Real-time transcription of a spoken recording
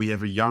We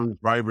have a young,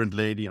 vibrant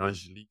lady,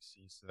 Angelique.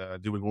 She's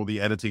doing all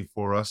the editing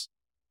for us.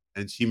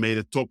 And she made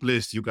a top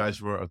list. You guys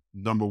were at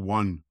number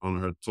one on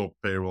her top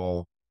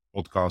payroll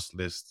podcast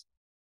list.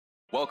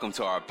 Welcome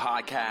to our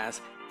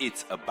podcast,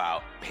 It's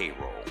About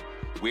Payroll.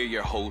 We're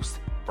your hosts,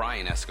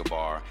 Brian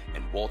Escobar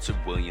and Walter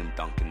William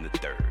Duncan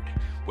III.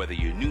 Whether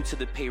you're new to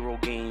the payroll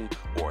game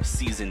or a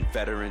seasoned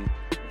veteran,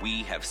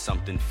 we have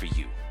something for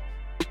you.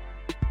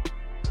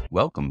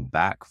 Welcome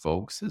back,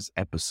 folks. This is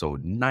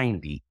episode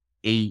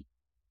 98.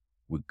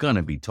 We're going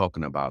to be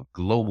talking about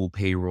global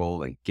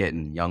payroll and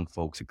getting young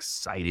folks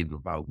excited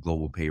about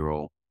global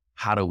payroll.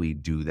 How do we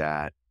do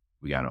that?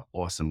 We got an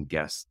awesome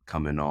guest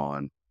coming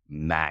on,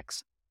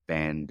 Max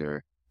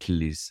Vander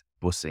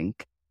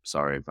Klis-Busink.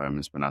 Sorry if I'm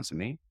mispronouncing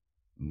the name.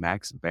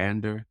 Max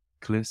Vander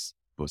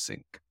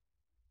Klis-Busink.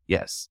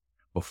 Yes.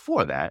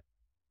 Before that,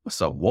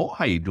 what's up, Walt?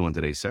 How you doing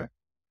today, sir?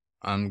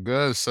 I'm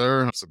good,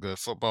 sir. It's a good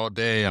football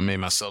day. I made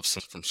myself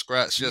some from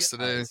scratch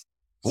yesterday. Yes.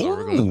 So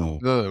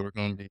we're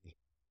going to be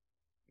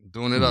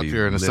doing it up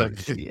here in a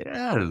second.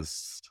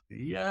 Yes.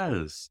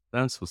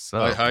 That's what's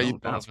up. How you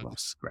That's doing? from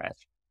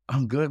scratch.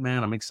 I'm good,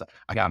 man. I'm excited.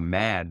 I got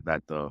mad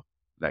that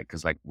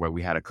because where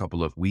we had a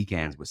couple of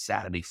weekends with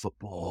Saturday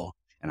football,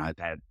 and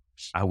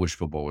I wish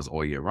football was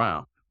all year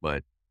round,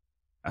 but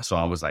so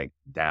I was like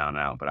down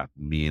out. But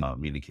me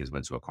and the kids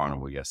went to a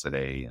carnival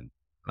yesterday, and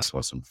I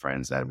saw some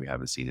friends that we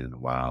haven't seen in a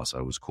while, so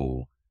it was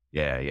cool.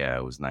 Yeah,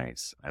 it was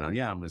nice. And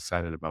I'm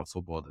excited about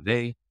football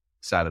today,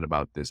 excited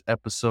about this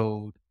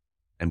episode.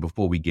 And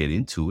before we get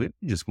into it,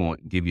 I just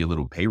want to give you a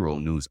little payroll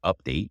news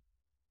update.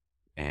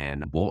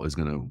 And Walt is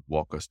going to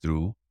walk us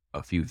through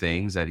a few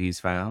things that he's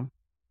found,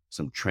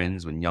 some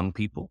trends with young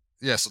people.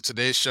 Yeah, so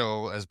today's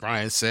show, as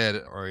Brian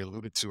said or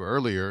alluded to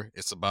earlier,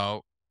 it's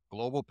about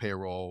global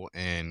payroll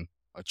and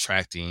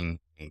attracting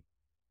and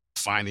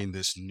finding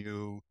this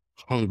new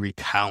hungry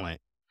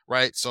talent.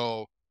 Right.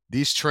 So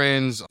these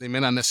trends, they may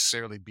not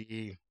necessarily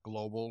be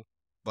global,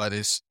 but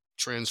it's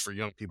trends for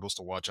young people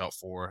to watch out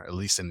for, at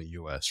least in the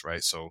US.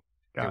 Right. So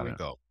here we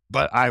go.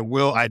 But I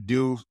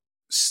do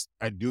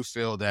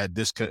feel that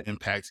this could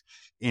impact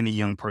any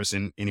young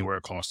person anywhere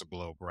across the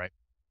globe. Right.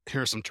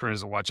 Here are some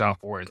trends to watch out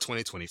for in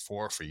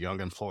 2024 for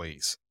young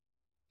employees.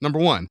 Number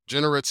one,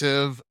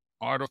 generative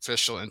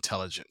artificial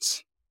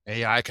intelligence.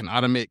 AI can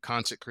automate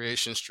content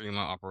creation,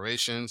 streamline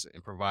operations,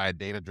 and provide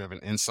data-driven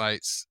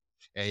insights.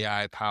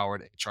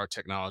 AI-powered HR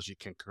technology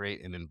can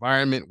create an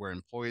environment where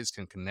employees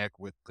can connect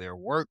with their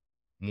work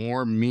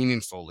more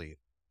meaningfully,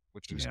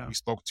 which we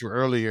spoke to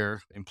earlier.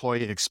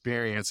 Employee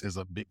experience is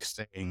a big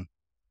thing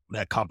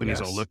that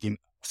companies are looking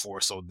for.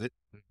 So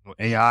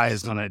AI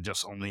is going to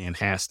just only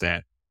enhance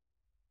that.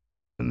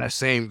 In that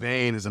same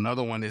vein is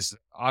another one is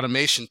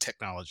automation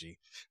technology.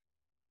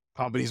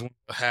 Companies want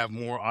to have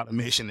more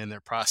automation in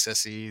their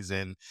processes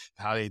and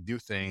how they do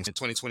things. In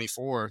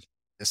 2024,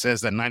 it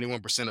says that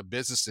 91% of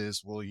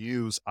businesses will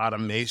use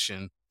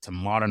automation to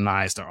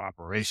modernize their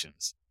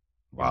operations.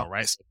 Wow.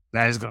 Right. So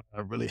that is going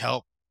to really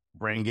help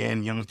bring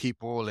in young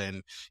people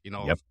and,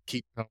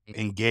 keep them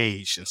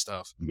engaged and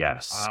stuff.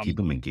 Yes. Keep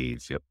them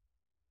engaged. Yep.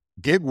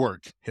 Gig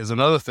work is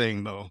another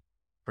thing, though,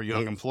 for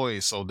young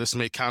employees. So this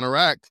may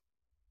counteract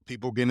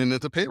people getting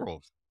into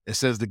payroll. It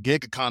says the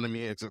gig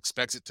economy is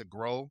expected to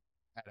grow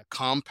at a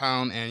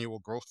compound annual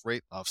growth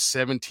rate of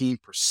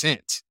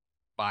 17%.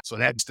 So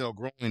that's still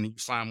growing, and you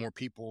find more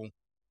people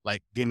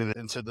like getting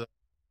into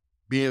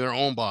being their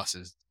own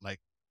bosses, like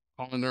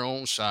calling their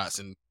own shots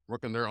and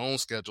working their own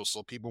schedule.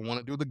 So people want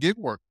to do the gig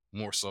work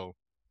more so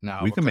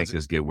now. We can make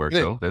this gig work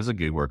though. There's a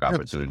gig work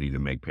opportunity to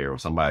make payroll.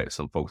 Some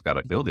folks got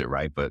to build it,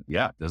 right? But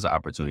yeah, there's an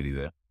opportunity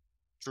there.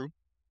 True.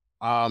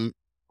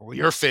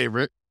 Your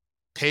favorite,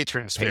 pay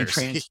transparency.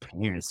 Pay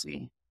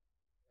transparency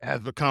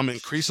has become an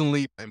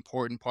increasingly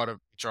important part of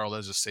HR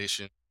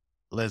legislation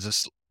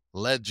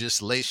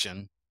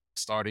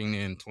starting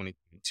in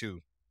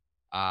 2022.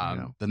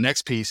 The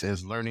next piece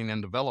is learning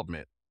and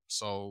development.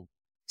 So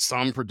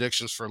some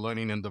predictions for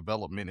learning and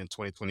development in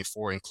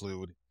 2024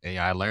 include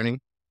AI learning,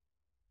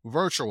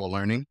 virtual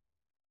learning,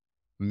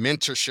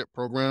 mentorship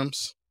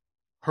programs,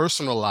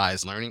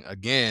 personalized learning.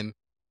 Again,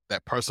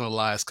 that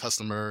personalized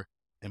customer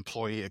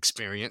employee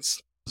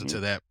experience into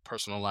that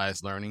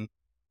personalized learning.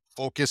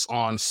 Focus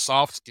on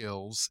soft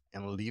skills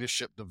and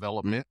leadership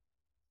development,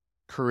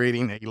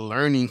 creating a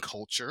learning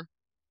culture,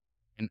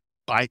 and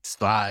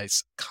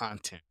bite-sized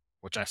content,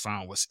 which I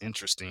found was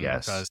interesting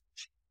because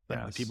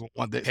people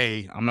want that,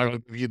 hey, I'm not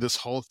going to give you this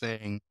whole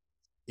thing,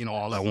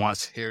 all at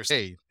once. Here's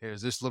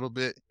this little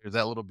bit, here's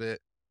that little bit.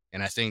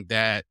 And I think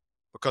that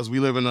because we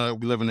live in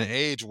an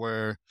age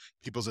where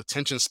people's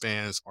attention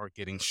spans are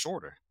getting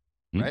shorter,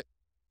 right?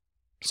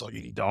 So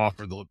you need to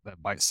offer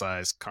that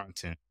bite-sized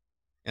content.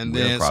 And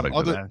then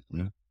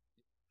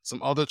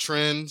some other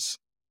trends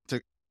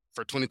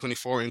for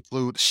 2024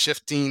 include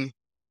shifting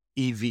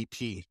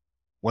EVP.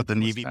 What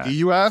an EVP,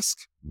 you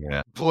ask?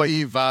 Yeah.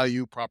 Employee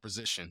value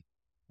proposition,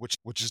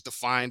 which is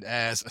defined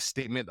as a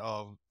statement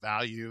of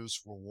values,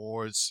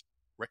 rewards,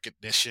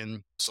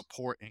 recognition,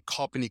 support, and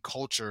company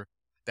culture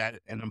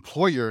that an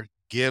employer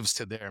gives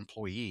to their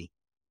employee.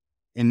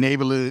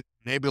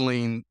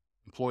 enabling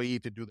employee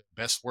to do their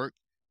best work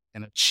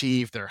and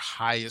achieve their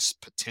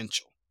highest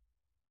potential.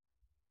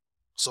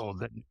 So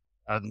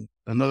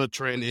another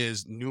trend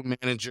is new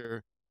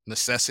manager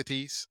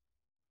necessities.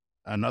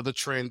 Another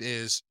trend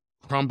is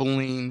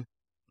crumbling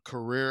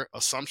career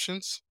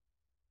assumptions.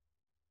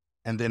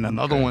 And then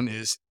another one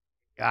is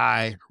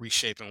AI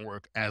reshaping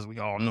work. As we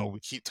all know, we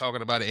keep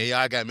talking about it.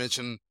 AI got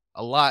mentioned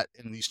a lot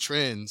in these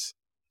trends.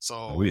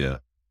 So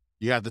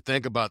you have to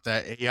think about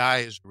that. AI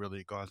is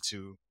really going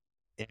to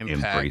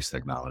embrace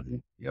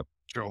technology. Yep.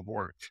 Future of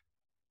work.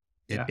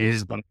 It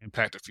is going to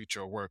impact the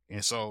future of work.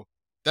 And so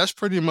that's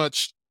pretty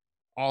much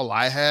all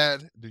I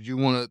had. Did you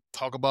want to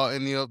talk about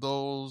any of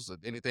those?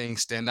 Did anything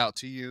stand out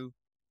to you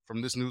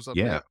from this news update?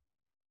 Yeah.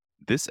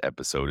 This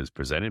episode is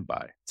presented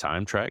by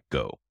TimeTrack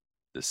Go,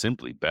 the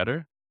simply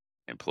better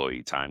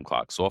employee time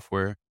clock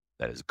software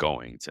that is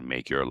going to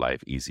make your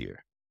life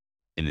easier.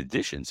 In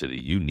addition to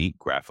the unique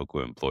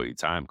graphical employee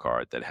time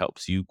card that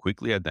helps you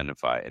quickly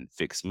identify and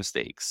fix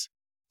mistakes,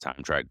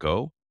 TimeTrack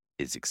Go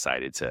is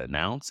excited to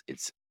announce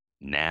it's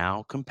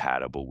now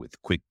compatible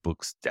with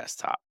QuickBooks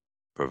Desktop,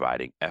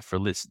 providing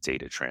effortless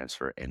data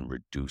transfer and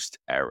reduced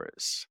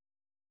errors.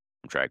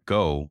 TimeTrack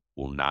Go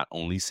will not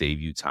only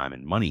save you time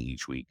and money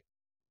each week,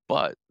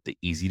 but the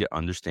easy to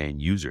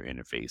understand user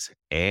interface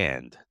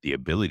and the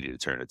ability to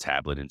turn a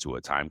tablet into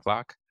a time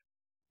clock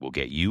will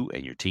get you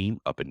and your team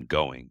up and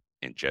going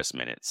in just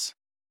minutes.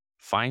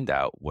 Find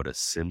out what a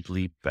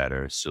simply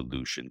better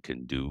solution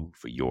can do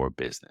for your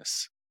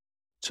business.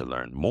 To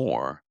learn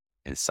more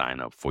and sign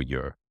up for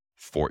your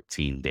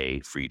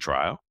 14-day free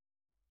trial,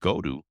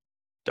 go to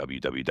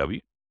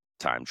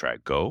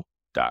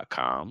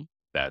www.timetrackgo.com.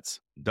 That's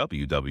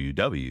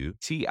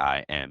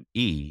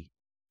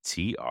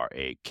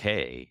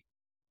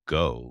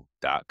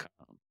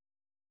www.timetrackgo.com.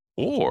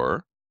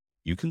 Or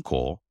you can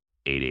call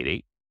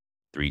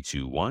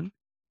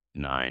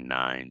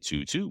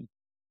 888-321-9922.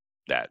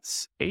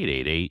 That's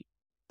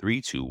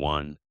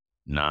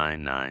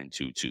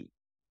 888-321-9922.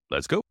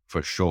 Let's go.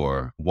 For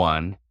sure.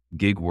 One,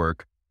 gig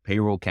work.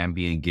 Payroll can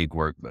be in gig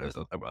work. But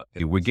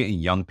if we're getting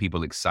young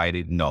people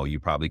excited, no, you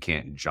probably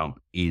can't jump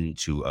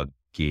into a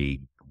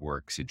gig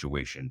work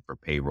situation for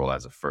payroll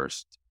as a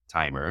first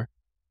timer.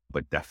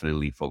 But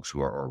definitely folks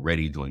who are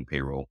already doing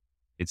payroll,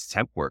 it's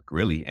temp work,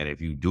 really. And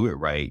if you do it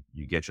right,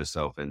 you get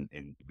yourself and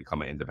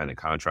become an independent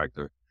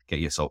contractor, get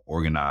yourself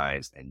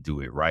organized and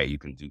do it right. You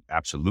can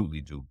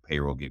absolutely do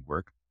payroll gig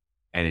work.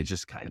 And it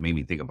just kind of made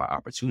me think about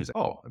opportunities.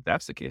 Oh, if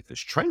that's the case, if it's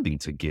trending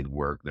to gig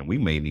work, then we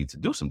may need to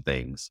do some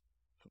things.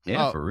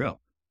 Yeah, for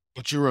real.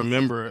 But you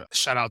remember,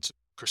 shout out to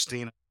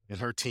Christina and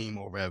her team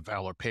over at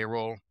Valor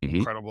Payroll.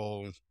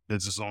 Incredible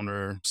business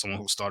owner, someone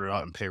who started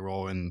out in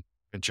payroll and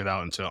ventured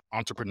out into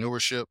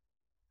entrepreneurship.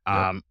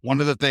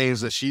 One of the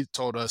things that she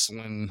told us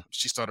when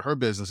she started her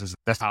business is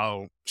that's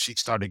how she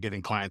started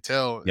getting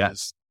clientele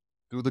is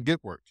through the gig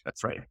work.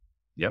 That's right.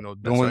 Yep.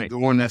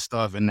 Doing that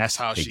stuff. And that's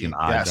how taking she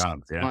odd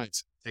jobs,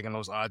 clients, taking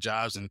those odd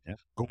jobs and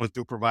going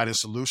through providing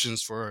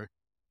solutions for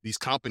these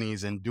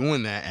companies and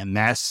doing that. And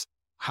that's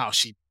how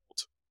she built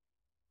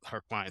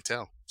her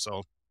clientele.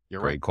 So you're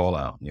right. Great call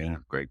out. Yeah.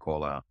 Great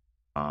call out.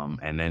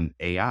 And then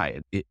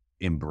AI, it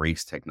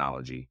embraced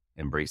technology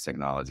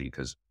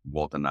because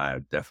Walt and I are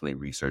definitely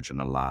researching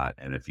a lot.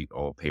 And if you,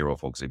 payroll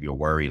folks, if you're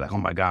worried, like, oh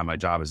my God, my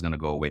job is going to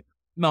go away.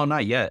 No,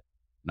 not yet.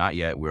 Not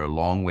yet. We're a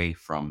long way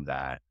from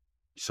that.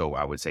 So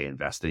I would say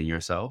invest in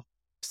yourself.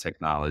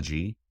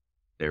 Technology.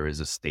 There is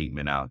a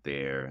statement out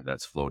there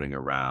that's floating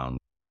around.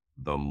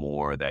 The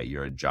more that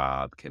your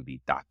job can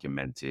be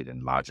documented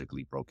and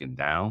logically broken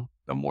down,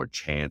 the more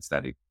chance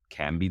that it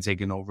can be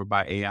taken over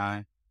by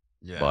AI.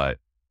 Yeah. But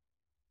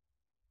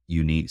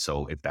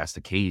so if that's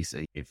the case,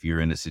 if you're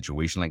in a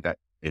situation like that,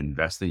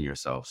 invest in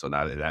yourself. So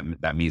now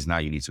that means now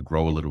you need to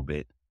grow a little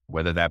bit,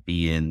 whether that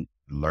be in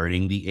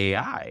learning the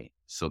AI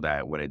so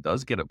that when it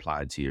does get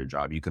applied to your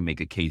job, you can make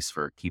a case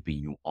for keeping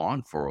you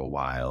on for a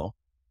while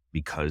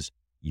because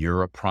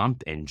you're a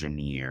prompt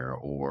engineer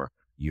or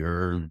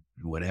you're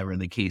whatever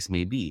the case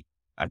may be.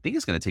 I think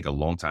it's going to take a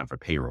long time for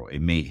payroll.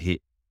 It may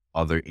hit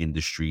other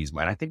industries,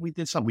 but I think we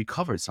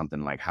covered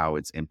something like how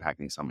it's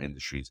impacting some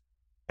industries.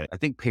 I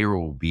think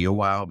payroll will be a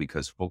while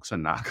because folks are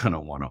not going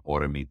to want to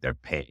automate their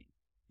pay.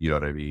 You know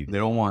what I mean? They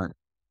don't want,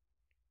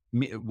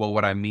 well,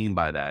 what I mean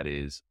by that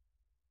is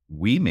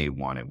we may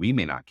want it. We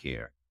may not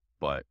care,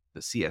 but the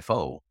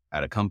CFO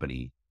at a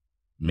company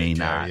may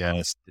not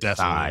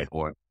decide,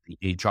 or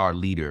the HR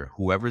leader,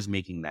 whoever's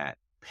making that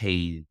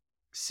pay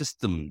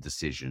system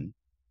decision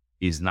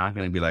is not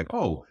going to be like,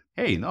 oh,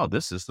 hey, no,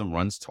 this system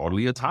runs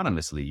totally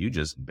autonomously. You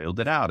just build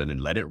it out and then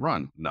let it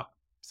run. No.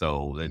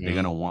 So they're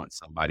going to want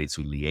somebody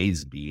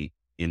to be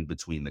in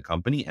between the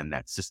company and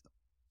that system.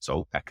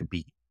 So that could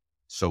be.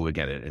 So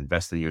again,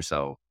 invest in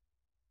yourself,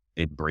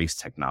 embrace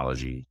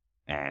technology,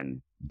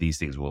 and these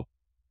things will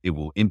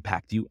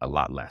impact you a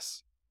lot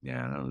less.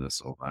 Yeah,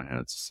 that's all I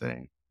had to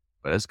say.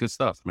 But that's good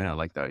stuff, man. I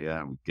like that.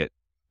 Yeah,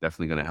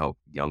 definitely going to help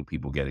young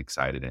people get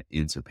excited and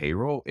into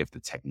payroll if the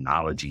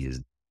technology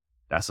is.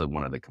 That's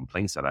one of the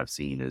complaints that I've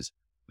seen is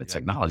the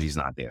technology is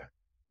not there.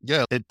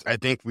 Yeah, I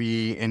think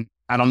and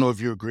I don't know if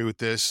you agree with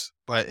this,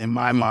 but in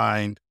my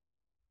mind,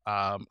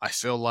 I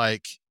feel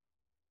like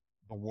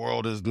the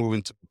world is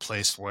moving to a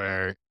place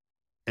where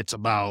it's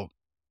about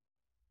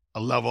a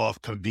level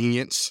of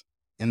convenience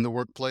in the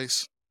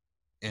workplace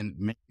and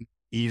making it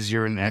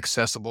easier and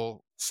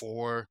accessible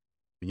for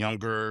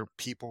younger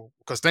people.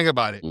 Because think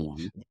about it,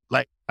 Mhm.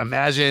 like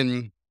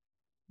imagine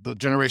the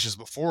generations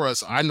before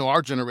us. I know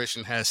our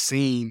generation has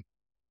seen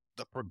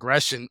the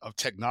progression of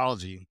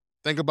technology.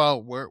 Think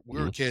about where we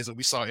were Mhm. kids and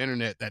we saw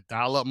internet, that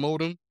dial-up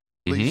modem.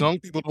 These Mhm. young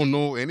people don't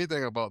know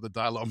anything about the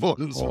dial-up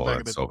modems from Oh, back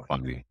in that's the so day.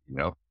 funny.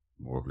 Yep.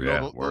 Well, You know, yeah,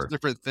 those word.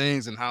 different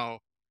things and how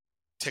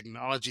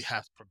technology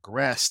has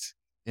progressed,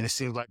 and it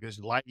seems like there's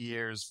light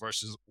years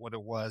versus what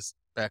it was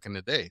back in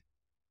the day.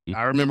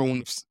 I remember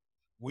when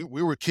we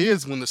were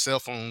kids when the cell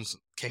phones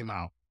came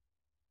out.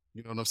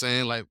 You know what I'm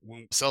saying? Like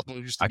when cell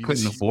phones used to I be this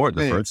couldn't huge afford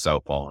the thing. first cell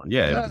phone.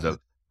 Yeah, Yeah.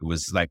 it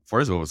was like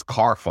first of all, it was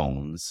car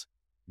phones,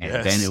 and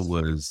then it Yes.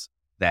 was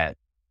that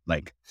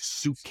like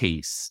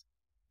suitcase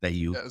that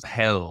you Yes.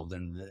 held,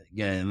 and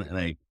yeah, and,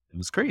 like it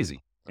was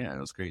crazy. Yeah, it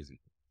was crazy.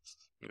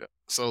 Yeah.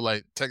 So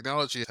like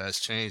technology has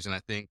changed, and I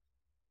think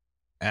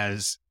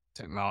as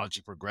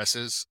technology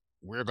progresses,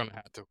 we're going to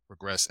have to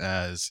progress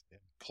as We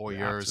have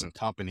employers to. and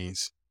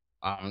companies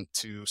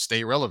to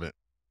stay relevant.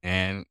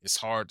 And it's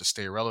hard to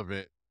stay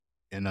relevant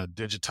in a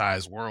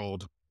digitized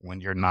world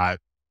when you're not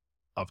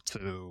up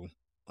to,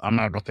 I'm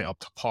not going to say up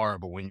to par,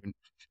 but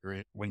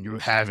when you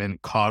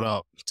haven't caught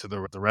up to the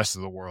rest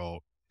of the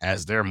world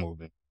as they're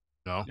moving,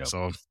 you know? Yep.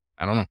 So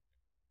I don't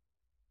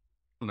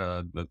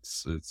know.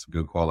 That's it's a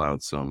good call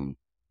out. Some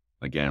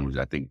again,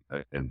 I think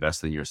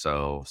invest in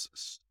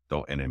yourselves,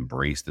 don't and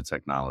embrace the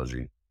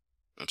technology.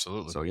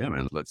 Absolutely. So yeah,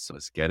 man, let's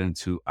get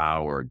into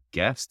our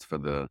guest for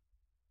the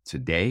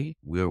today.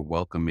 We're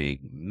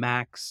welcoming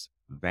Max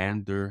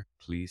Vander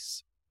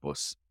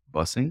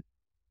Klis-Busink,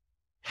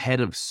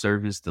 head of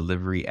service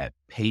delivery at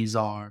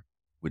Payzar.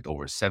 With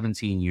over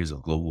 17 years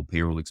of global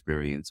payroll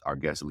experience, our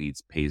guest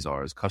leads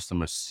Payzar's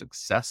customer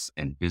success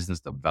and business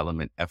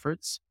development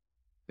efforts.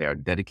 They are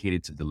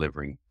dedicated to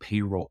delivering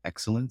payroll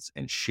excellence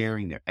and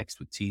sharing their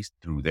expertise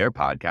through their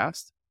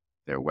podcast,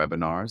 their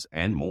webinars,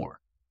 and more.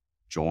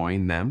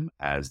 Join them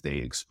as they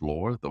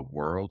explore the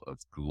world of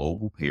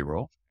global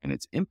payroll and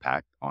its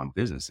impact on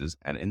businesses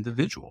and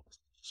individuals.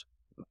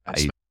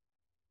 I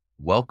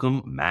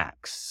welcome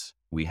Max.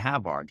 We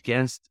have our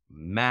guest,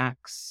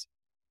 Max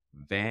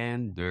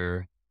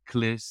Vander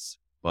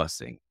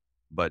Klis-Busink.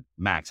 But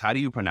Max, how do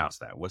you pronounce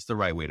that? What's the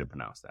right way to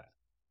pronounce that?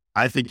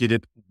 I think you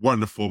did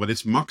wonderful, but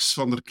it's Max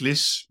van der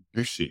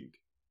Klis-Busink.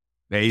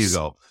 There you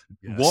go.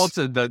 Yes.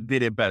 Walter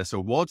did it better. So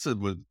Walter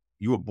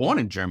you were born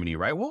in Germany,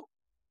 right, Walt?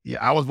 Yeah,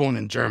 I was born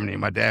in Germany.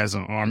 My dad's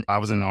an army. I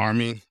was in the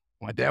army.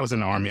 My dad was in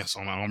the army, so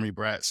I'm an army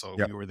brat. So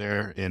Ja. we were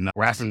there in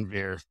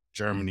Raffenwehr,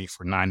 Germany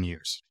for 9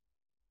 years.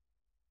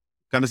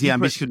 Kan het hier een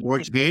beetje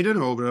Duits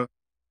reden? Or,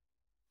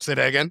 Say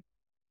that again?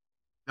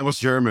 that was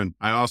German.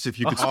 I asked if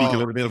you could speak a Oh.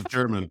 little bit of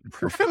German.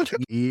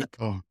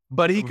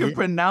 But he can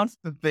pronounce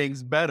the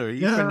things better.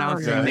 He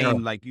pronounced the yeah.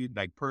 name like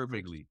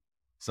perfectly.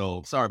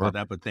 So sorry about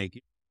that, but thank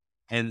you.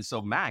 And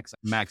so Max,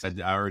 I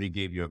already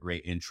gave you a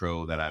great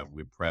intro that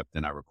we prepped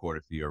and I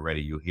recorded for you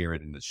already. You'll hear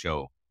it in the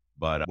show.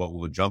 But what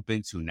we'll jump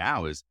into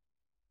now is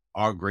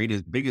our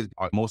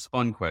most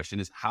fun question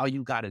is how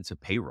you got into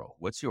payroll.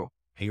 What's your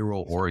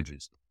payroll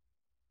origins?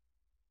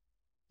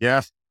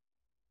 Yeah.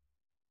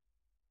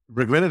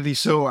 Regrettably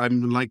so,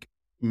 I'm like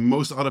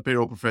most other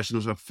payroll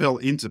professionals. I fell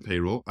into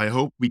payroll. I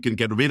hope we can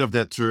get rid of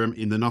that term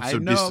in the not so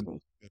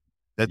distant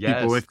that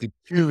people have to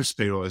choose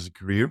payroll as a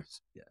career.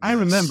 Yes. I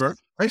remember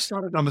I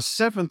started on the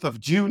 7th of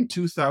June,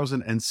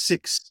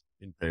 2006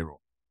 in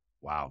payroll.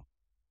 Wow.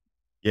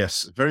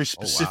 Yes, a very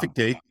specific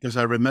date because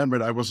I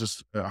remembered I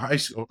was a high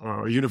school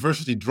or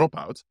university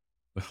dropout.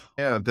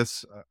 Yeah,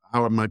 that's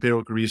how my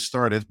payroll career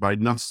started, by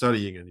not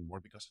studying anymore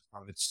because I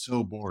found it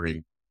so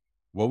boring.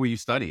 What were you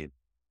studying?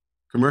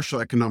 Commercial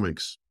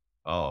economics.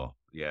 Oh,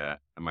 yeah,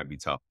 that might be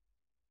tough.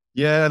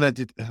 Yeah, and I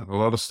did a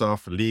lot of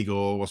stuff.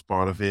 Legal was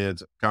part of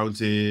it,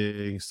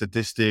 accounting,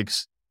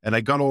 statistics, and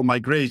I got all my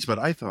grades. But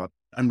I thought,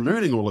 I'm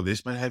learning all of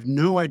this, but I have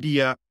no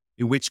idea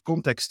in which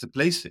context to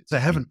place it. I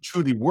haven't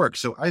truly worked.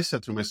 So I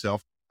said to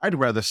myself, I'd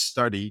rather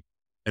study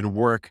and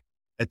work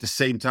at the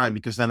same time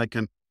because then I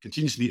can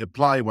continuously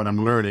apply what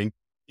I'm learning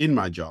in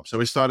my job.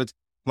 So I started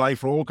applying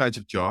for all kinds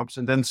of jobs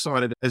and then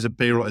started as a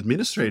payroll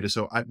administrator.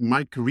 So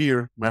my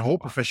whole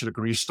professional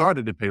career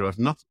started in payroll. I've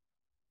not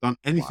done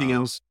anything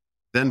else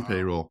than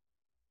payroll.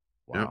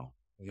 Wow.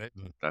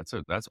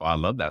 I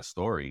love that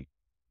story.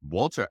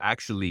 Walter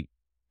actually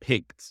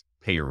picked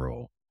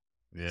payroll.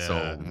 Yeah.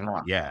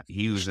 So yeah,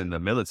 he was in the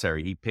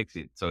military. He picked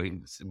it. So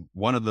he's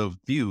one of the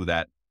few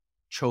that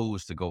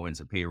chose to go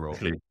into payroll.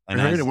 And I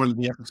heard it in one of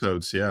the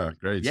episodes. Yeah,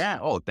 great. Yeah.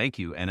 Oh, thank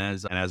you. And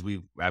as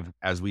we've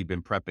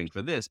been prepping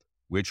for this,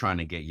 we're trying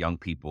to get young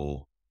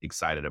people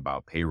excited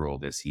about payroll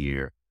this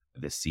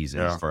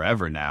season,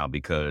 forever now,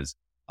 because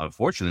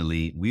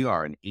unfortunately we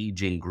are an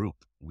aging group.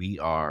 we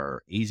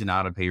are aging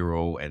out of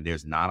payroll, and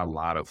there's not a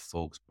lot of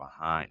folks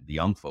behind the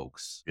young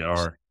folks that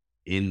are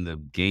in the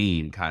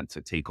game kind of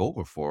to take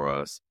over for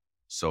us.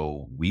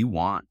 So we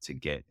want to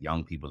get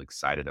young people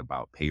excited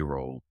about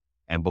payroll.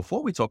 And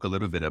before we talk a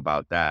little bit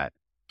about that,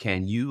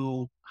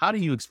 how do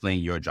you explain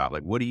your job?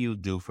 Like, what do you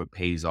do for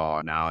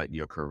Payzar now at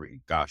your career?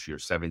 Gosh, you're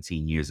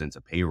 17 years into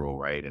payroll,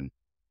 right? And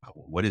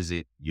what is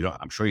it?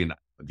 I'm sure you're not,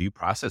 do you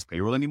process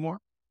payroll anymore?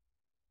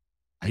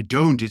 I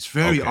don't. It's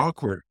very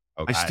awkward.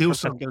 Okay. I still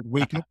sometimes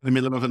wake up in the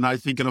middle of the night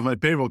thinking of my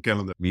payroll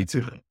calendar. Me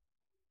too.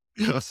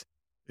 Yes.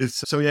 At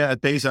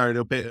Payzar,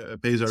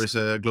 Payzar is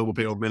a global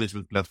payroll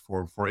management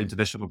platform for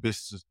international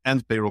businesses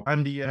and payroll.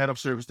 I'm the head of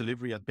service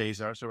delivery at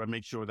Payzar, so I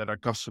make sure that our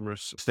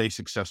customers stay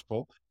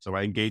successful. So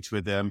I engage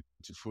with them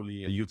to fully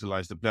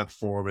utilize the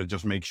platform and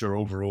just make sure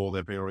overall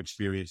their payroll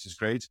experience is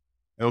great.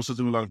 I also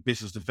do a lot of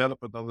business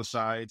development on the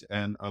side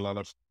and a lot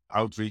of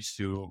outreach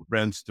to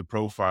brands, the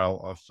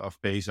profile of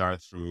Payzar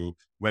through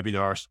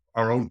webinars,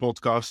 our own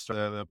podcast,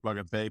 the Plug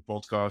and Pay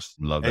podcast,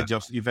 and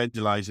just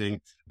evangelizing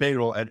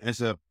payroll. And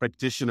as a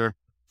practitioner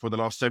for the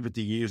last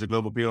 70 years, a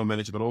global payroll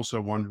manager, but also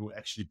one who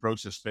actually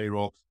processed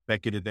payroll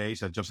back in the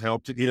days, I just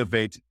helped to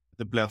innovate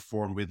the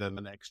platform with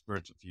an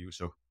expert view.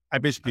 So I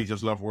basically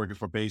just love working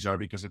for Payzar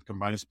because it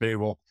combines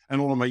payroll and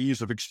all of my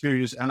years of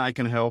experience, and I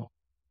can help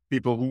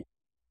people who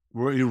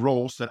were in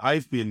roles that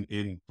I've been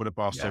in for the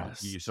past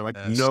 70 years. So I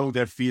know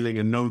their feeling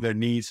and know their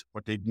needs,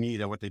 what they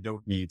need and what they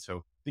don't need. So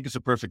I think it's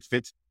a perfect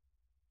fit.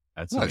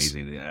 That's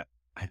amazing. Yeah.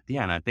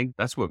 And I think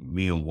that's what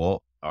me and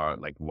Walt are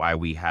like, why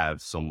we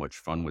have so much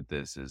fun with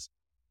this is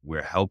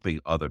we're helping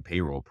other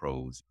payroll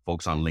pros.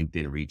 Folks on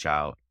LinkedIn reach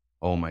out.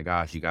 Oh my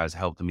gosh, you guys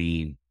helped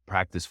me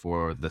practice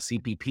for the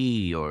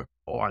CPP or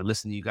I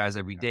listen to you guys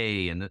every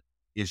day. And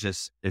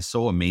it's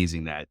so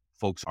amazing that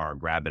folks are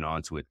grabbing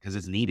onto it because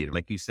it's needed.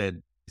 Like you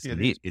said,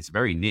 it's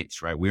very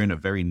niche, right? We're in a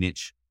very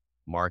niche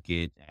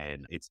market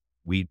and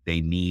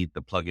they need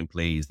the plug and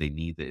plays. They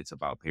need it's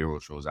about payroll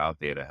shows out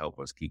there to help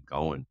us keep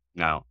going.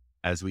 Now,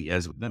 let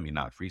me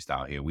not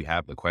freestyle here. We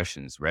have the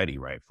questions ready,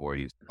 right, for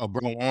you. Oh,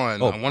 bro, I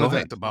want to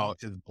talk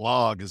about his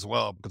blog as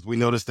well, because we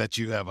noticed that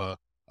you have a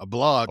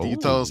blog. Can you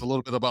tell us a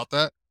little bit about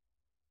that?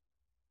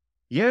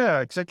 Yeah,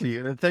 exactly.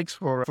 And thanks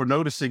for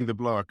noticing the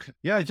blog.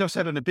 Yeah, I just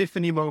had an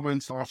epiphany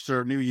moment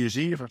after New Year's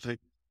Eve. I was like,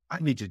 I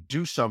need to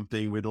do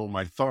something with all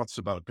my thoughts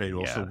about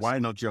payroll. Yes. So why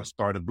not just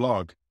start a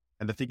blog?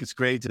 And I think it's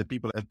great that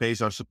people at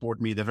Payzar support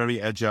me. They're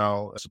very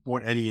agile,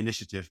 support any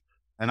initiative.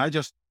 And I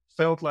just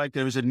felt like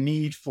there was a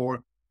need for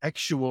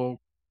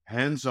actual,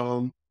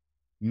 hands-on,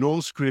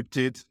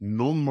 non-scripted,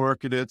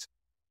 non-marketed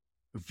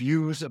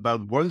views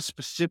about one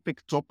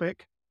specific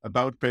topic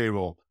about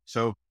payroll.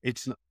 So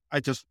I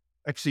just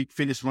actually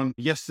finished one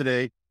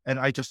yesterday and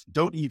I just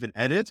don't even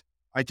edit.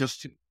 I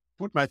just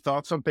put my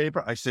thoughts on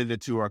paper. I send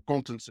it to our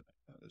content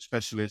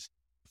specialist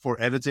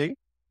for editing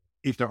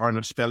if there are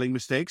no spelling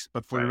mistakes,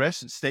 but for the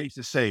rest, it stays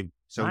the same.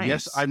 So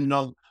yes, I'm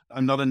not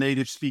a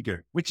native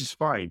speaker, which is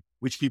fine,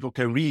 which people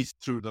can read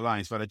through the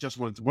lines, but I just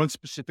wanted one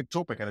specific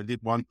topic. And I did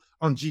one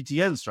on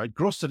GTNs, right?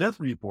 Gross to net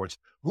reports.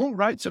 Who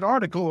writes an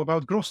article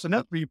about gross to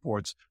net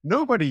reports?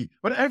 Nobody,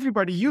 but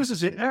everybody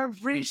uses it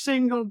every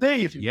single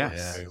day.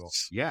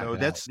 So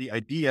that's the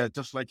idea.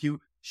 Just like you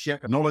share,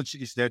 knowledge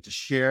is there to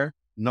share,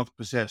 not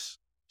possess.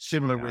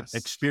 Similar with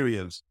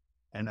experience.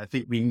 And I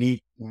think we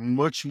need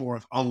much more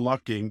of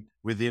unlocking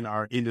within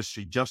our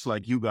industry, just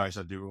like you guys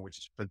are doing, which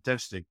is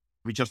fantastic.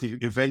 We just need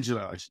to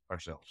evangelize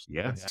ourselves.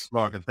 Yes.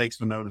 Mark, and thanks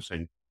for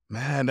noticing.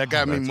 Man, that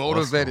got me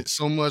motivated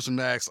so much,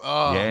 Max.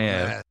 Oh,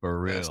 man.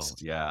 For real.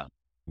 Yeah.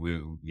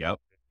 Yep.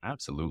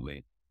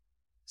 Absolutely.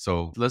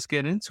 So let's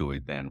get into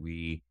it then.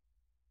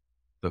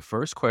 The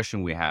first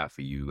question we have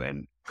for you,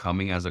 and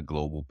coming as a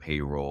global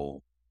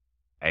payroll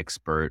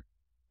expert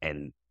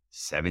and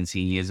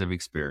 17 years of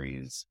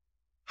experience,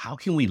 how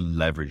can we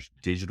leverage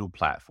digital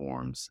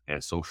platforms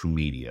and social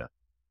media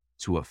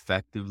to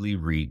effectively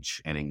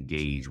reach and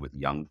engage with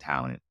young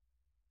talent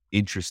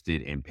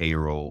interested in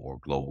payroll or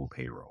global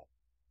payroll?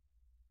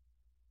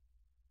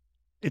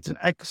 It's an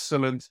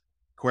excellent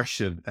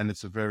question, and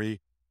it's a very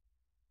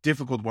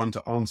difficult one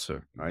to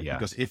answer, right? Yeah.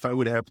 Because if I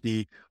would have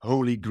the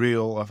holy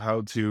grail of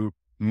how to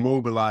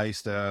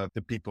mobilize the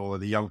people,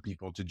 the young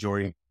people to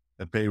join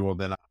the payroll,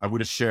 then I would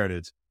have shared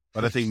it.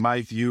 But I think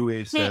my view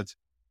is that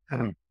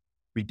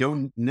we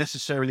don't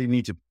necessarily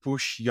need to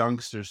push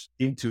youngsters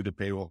into the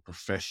payroll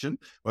profession,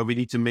 but we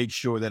need to make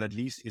sure that at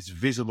least it's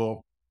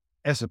visible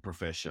as a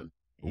profession.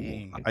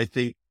 I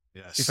think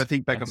if I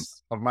think back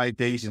of my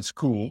days in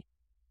school,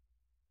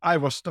 I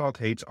was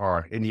taught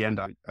HR. In the end,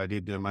 I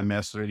did my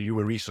master in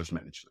human resource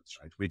management,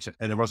 right?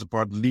 And there was a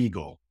part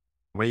legal.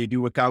 When you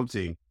do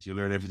accounting, you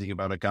learn everything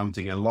about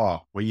accounting and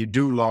law. When you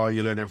do law,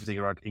 you learn everything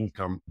about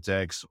income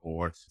tax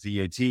or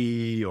VAT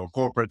or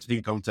corporate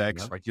income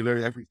tax, right? You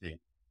learn everything.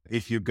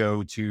 If you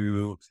go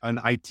to an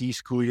IT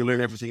school, you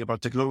learn everything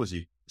about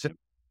technology. So,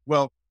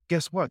 well,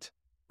 guess what?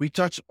 We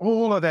touch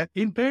all of that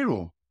in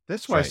payroll.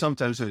 That's why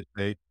sometimes I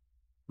say,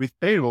 with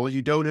payroll,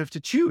 you don't have to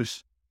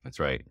choose. That's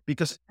right.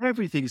 Because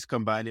everything is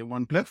combined in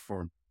one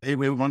platform.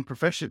 we have one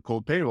profession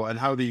called payroll. And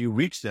how do you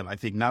reach them? I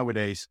think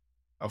nowadays,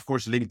 of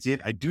course,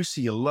 LinkedIn, I do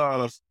see a lot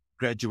of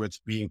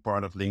graduates being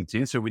part of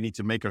LinkedIn. So we need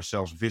to make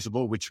ourselves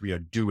visible, which we are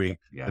doing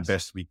the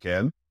best we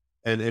can.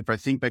 And if I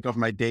think back of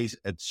my days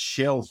at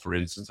Shell, for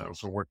instance, I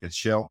also worked at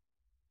Shell.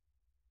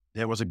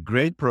 There was a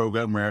great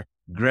program where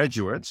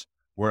graduates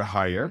were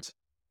hired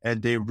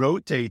and they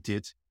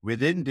rotated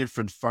within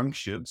different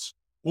functions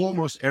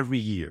almost every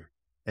year.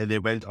 And they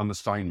went on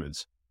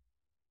assignments,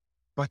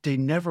 but they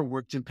never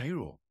worked in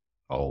payroll.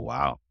 Oh,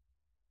 wow.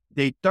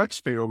 They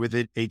touched payroll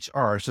within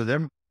HR. So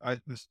then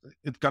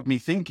it got me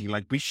thinking,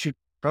 like, we should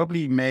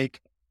probably make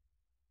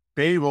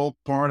payroll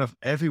part of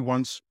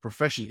everyone's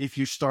profession. If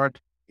you start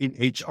in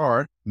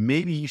HR,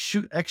 maybe you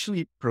should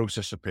actually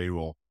process a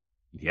payroll.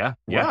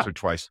 Once or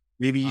twice.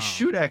 Maybe you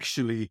should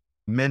actually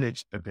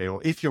manage a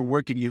payroll. If you're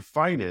working in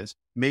finance,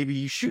 maybe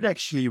you should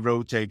actually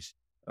rotate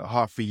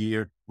half a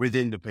year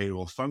within the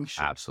payroll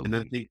function. Absolutely.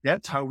 And I think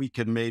that's how we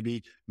can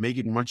maybe make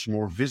it much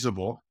more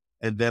visible.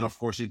 And then, of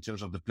course, in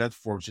terms of the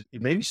platforms,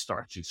 it maybe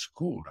starts in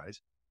school, right?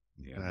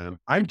 Yeah.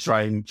 I'm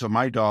trying. So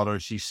my daughter,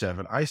 she's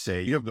 7. I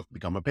say, you have to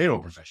become a payroll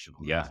professional.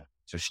 Yeah.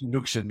 So she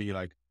looks at me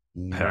like,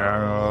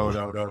 no,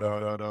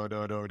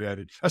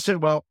 Daddy. I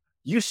said, well,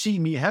 you see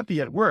me happy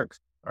at work,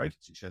 right?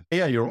 She said,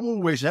 yeah, you're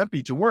always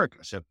happy to work.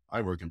 I said,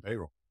 I work in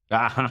payroll.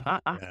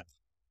 I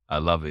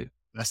love it.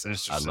 That's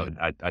interesting. I love it.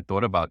 I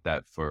thought about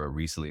that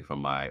recently for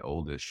my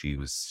oldest.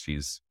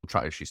 She's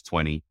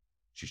 20.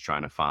 She's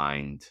trying to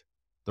find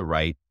the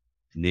right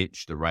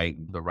niche, the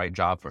right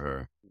job for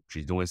her.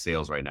 She's doing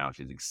sales right now.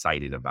 She's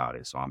excited about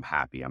it. So I'm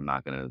happy. I'm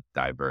not going to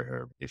divert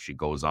her. If she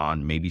goes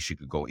on, maybe she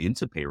could go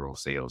into payroll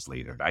sales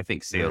later. I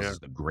think sales is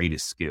the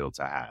greatest skill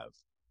to have.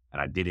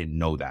 And I didn't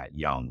know that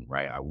young,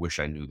 right? I wish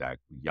I knew that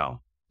young.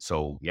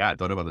 So yeah, I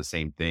thought about the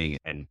same thing.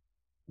 And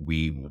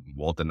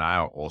Walt and I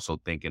are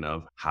also thinking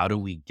of how do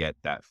we get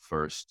that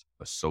first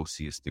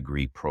associate's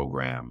degree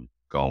program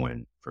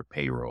going for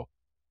payroll,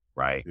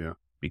 right? Yeah.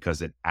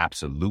 Because it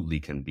absolutely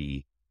can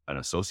be an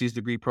associate's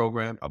degree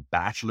program, a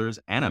bachelor's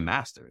and a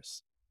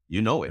master's.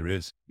 You know it. There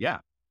is. Yeah.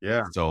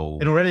 Yeah. So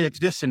it already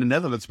exists in the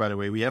Netherlands, by the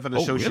way. We have an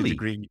associate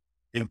degree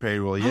in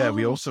payroll. Yeah.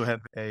 We also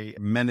have a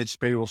managed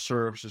payroll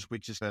services,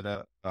 which is at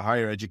a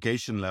higher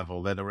education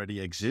level that already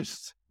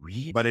exists.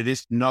 Really? But it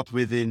is not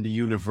within the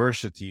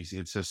universities.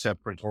 It's a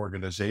separate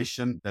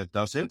organization that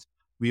does it.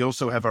 We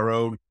also have our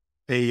own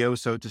PAYO,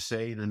 so to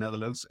say, in the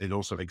Netherlands. It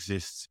also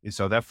exists in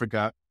South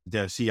Africa.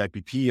 The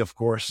CIPP, of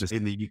course,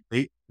 in the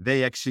UK.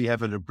 They actually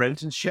have an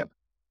apprenticeship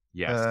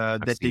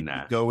that they keep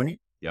going,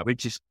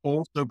 which is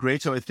also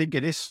great. So I think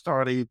it is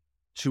starting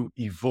to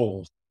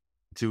evolve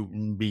to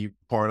be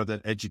part of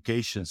that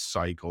education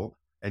cycle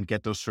and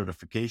get those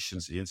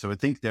certifications in. So I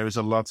think there is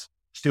a lot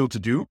still to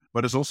do,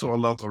 but there's also a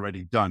lot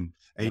already done.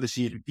 And the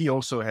CPP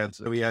also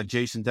we had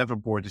Jason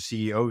Davenport, the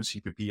CEO of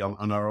CPP,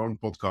 on our own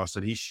podcast,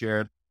 and he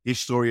shared his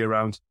story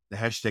around the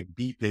hashtag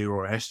 #BePayroll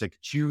or hashtag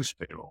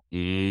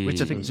 #ChoosePayroll, which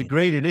I think is a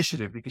great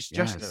initiative because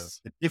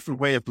just a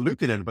different way of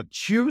looking at it, but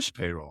choose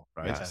payroll,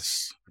 right?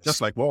 Yes. Just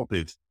like Walt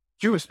did.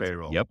 Choose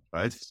payroll, Yep.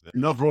 right?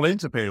 Not roll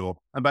into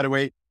payroll. And by the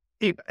way,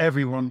 if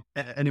anyone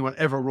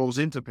ever rolls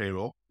into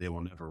payroll, they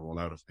will never roll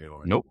out of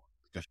payroll anymore. Nope.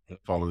 Because they've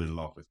fallen in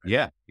love with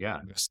payroll.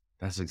 Yeah.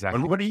 That's exactly.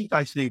 And what do you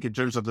guys think in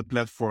terms of the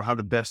platform, how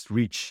to best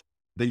reach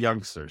the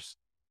youngsters?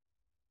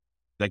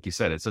 Like you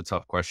said, it's a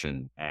tough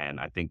question. And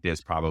I think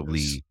there's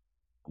probably,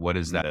 what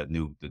is that, the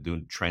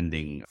new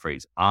trending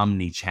phrase,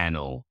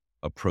 omni-channel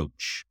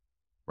approach,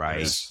 right?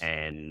 Yes.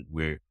 And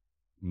we're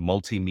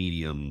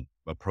multi-medium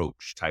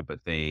approach type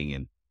of thing.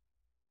 And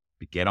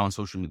get on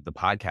social media, the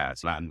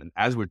podcast. And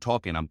as we're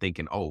talking, I'm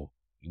thinking,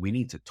 we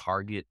need to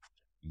target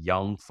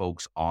young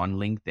folks on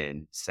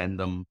LinkedIn, send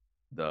them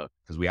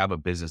because we have a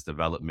business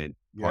development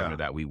partner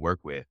that we work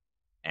with.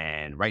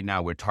 And right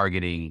now we're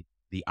targeting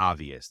the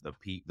obvious, the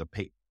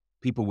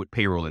people with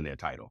payroll in their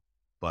title.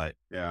 But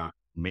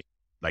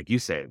like you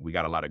said, we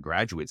got a lot of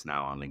graduates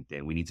now on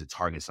LinkedIn. We need to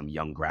target some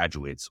young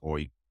graduates,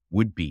 or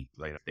would be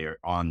like if they're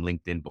on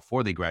LinkedIn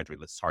before they graduate,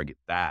 let's target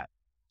that.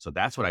 So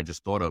that's what I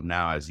just thought of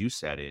now as you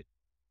said it.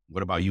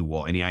 What about you,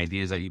 Walt? Any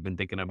ideas that you've been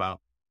thinking about?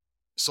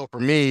 So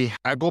for me,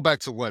 I go back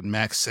to what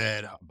Max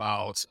said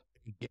about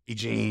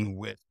engaging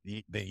with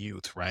the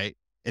youth, right?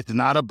 It's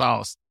not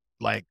about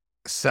like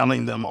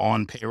selling them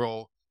on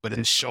payroll, but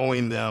it's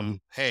showing them,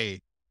 hey,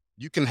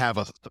 you can have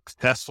a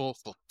successful,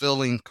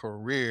 fulfilling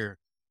career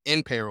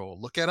in payroll.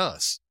 Look at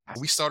us.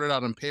 We started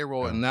out in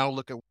payroll and now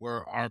look at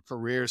where our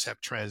careers have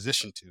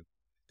transitioned to.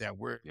 That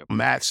we're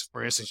Max,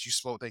 for instance, you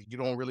spoke that you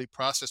don't really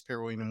process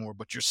payroll anymore,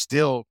 but you're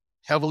still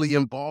heavily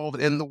involved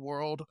in the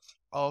world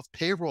of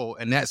payroll.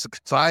 And that's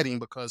exciting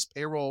because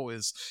payroll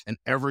is an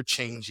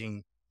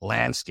ever-changing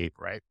landscape,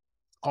 right?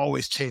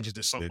 Always changes.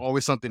 There's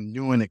always something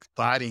new and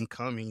exciting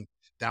coming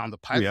down the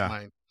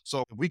pipeline.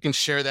 So if we can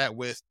share that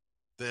with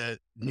the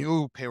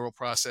new payroll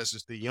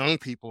processors, the young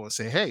people, and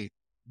say, hey,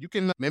 you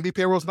can, maybe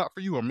payroll's not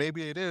for you, or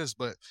maybe it is,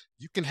 but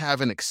you can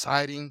have an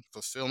exciting,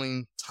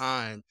 fulfilling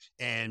time,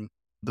 and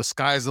the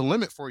sky's the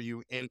limit for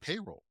you in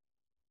payroll,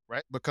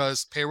 right?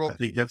 Because payroll. I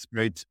think that's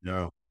great.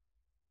 No.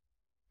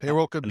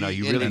 Payroll could No, be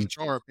you in really-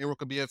 HR. Payroll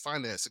could be in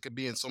finance. It could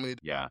be in so many.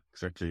 Yeah.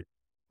 Exactly.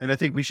 And I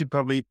think we should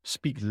probably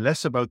speak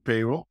less about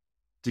payroll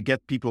to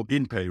get people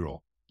in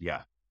payroll,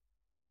 Yeah.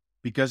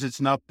 because it's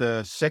not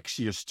the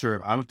sexiest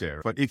term out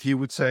there. But if you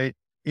would say,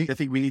 I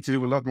think we need to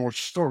do a lot more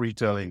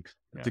storytelling to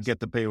Yes. get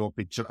the payroll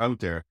picture out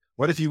there.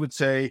 What if you would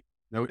say,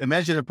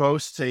 imagine a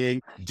post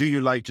saying, do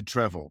you like to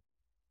travel?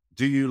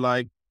 Do you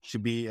like to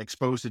be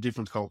exposed to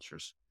different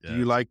cultures? Do you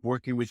Yes. like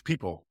working with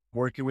people,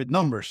 working with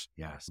numbers?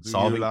 Yes. Do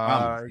Solving you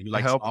problems. like You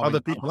to help solving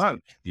other people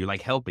problems. out? Do you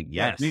like helping?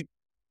 Yeah, Yes.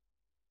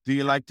 do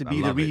you like to I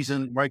be the love it.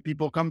 reason why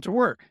people come to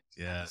work?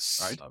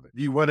 Yes. Right? Love it.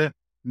 Do you want to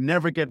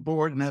never get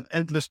bored and have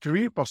endless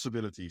career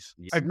possibilities?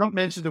 Yes. I've not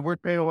mentioned the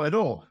word payroll at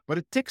all, but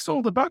it ticks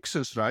all the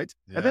boxes, right?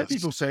 And then Yes.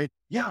 people say,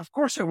 yeah, of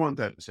course I want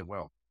that. I said,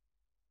 well,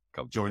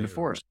 Come join the payroll.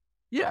 force.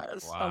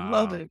 Yes. I Wow.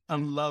 love it. I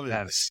love it.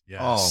 Yes. Yes.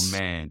 Oh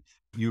man,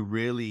 you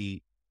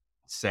really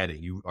said it.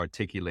 You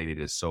articulated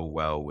it so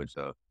well with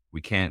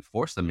we can't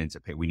force them into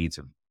pay. We need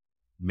to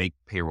make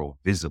payroll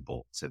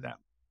visible to them.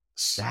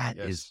 That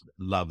is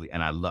lovely.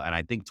 And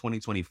I think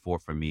 2024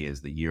 for me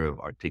is the year of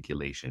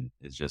articulation.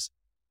 Is just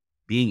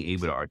being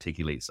able to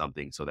articulate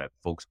something so that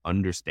folks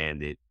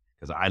understand it.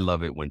 Because I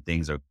love it when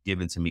things are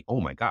given to me.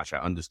 Oh my gosh, I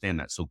understand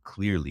that so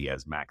clearly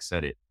as Max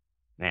said it.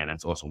 Man,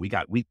 that's awesome.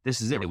 This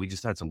is it. We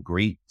just had some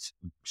great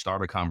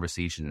starter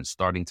conversation and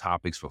starting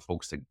topics for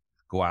folks to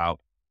go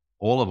out.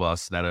 All of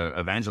us that are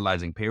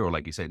evangelizing payroll,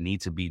 like you said, need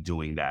to be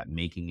doing that,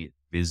 making it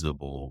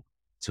visible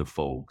to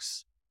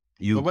folks.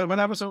 But when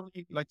I was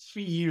only like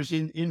 3 years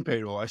in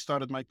payroll, I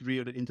started my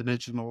career at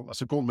international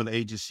as a government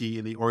agency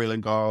in the oil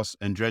and gas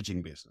and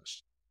dredging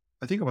business.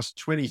 I think I was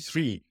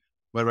 23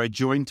 where I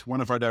joined one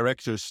of our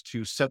directors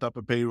to set up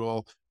a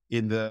payroll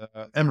in the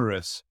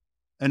Emirates.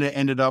 And I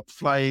ended up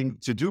flying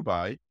to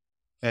Dubai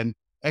and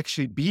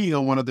actually being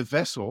on one of the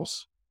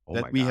vessels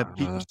that we had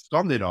people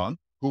stranded on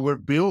who were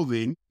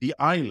building the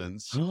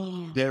islands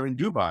there in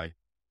Dubai,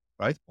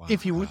 right? Wow.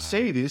 If you would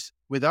say this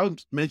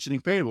without mentioning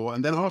payroll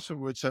and then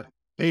afterwards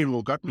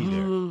payroll got me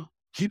there,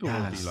 people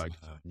would be like,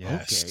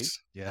 yes. okay.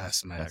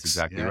 Yes, Max. That's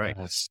exactly right.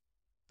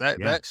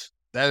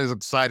 That is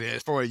exciting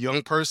for a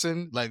young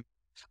person. Like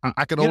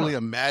I can only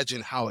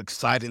imagine how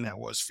exciting that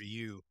was for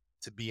you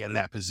to be in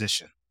that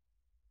position.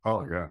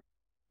 Oh yeah.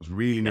 I was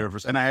really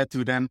nervous. And I had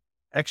to then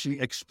actually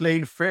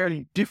explain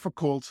fairly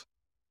difficult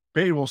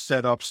payroll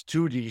setups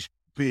to these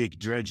big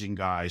dredging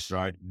guys,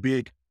 right?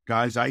 Big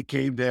guys. I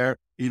came there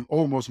in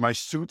almost my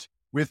suit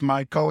with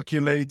my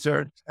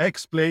calculator,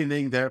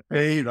 explaining their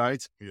pay,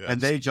 right? Yes.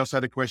 And they just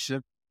had a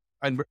question.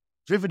 I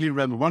vividly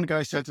remember one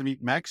guy said to me,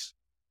 Max,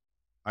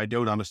 I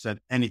don't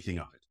understand anything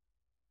of it.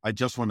 I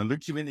just want to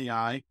look you in the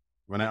eye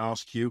when I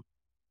ask you,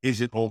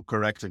 is it all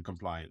correct and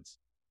compliant?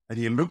 And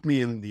he looked me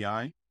in the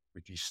eye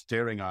with these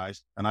staring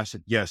eyes. And I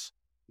said, yes.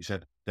 He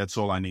said, that's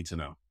all I need to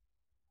know.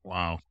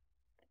 Wow.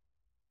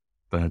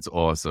 That's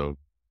awesome.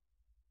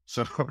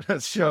 So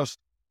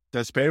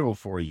that's payroll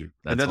for you.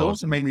 That's and that also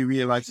awesome. made me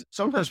realize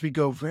sometimes we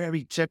go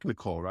very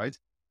technical, right?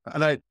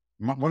 And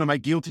one of my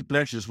guilty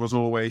pleasures was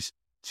always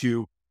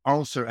to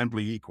answer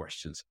employee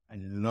questions. I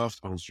loved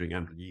answering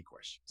employee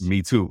questions.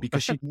 Me too.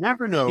 Because you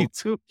never know. Me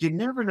too. You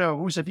never know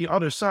who's at the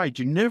other side.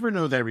 You never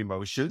know their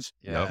emotions.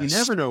 Yes. You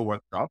never know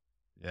what's up.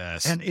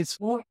 Yes. And it's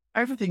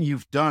everything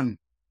you've done,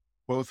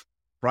 both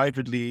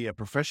privately and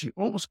professionally,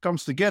 almost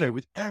comes together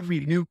with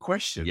every new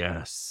question.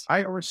 Yes.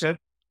 I always said,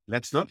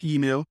 let's not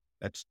email,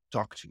 let's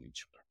talk to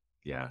each other.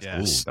 Yes.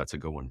 Yes. Ooh, that's a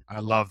good one. I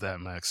love that,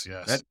 Max.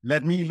 Yes.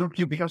 Let me look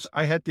you, because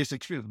I had this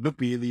experience,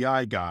 look me in the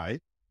eye guy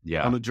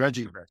Yeah. on a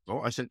dredging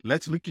vessel. I said,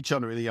 let's look each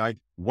other in the eye.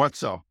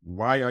 What's up?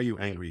 Why are you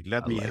angry?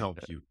 Let I me like help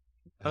that. you.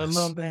 I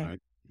love that.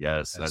 Right?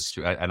 Yes, that's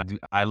true.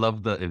 I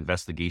love the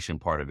investigation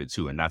part of it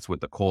too. And that's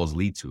what the calls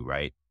lead to,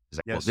 right? It's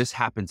like, well, Yes. this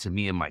happened to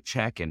me in my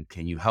check, and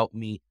can you help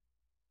me?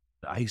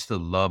 I used to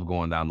love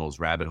going down those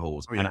rabbit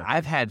holes. Oh, And yeah.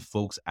 I've had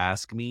folks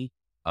ask me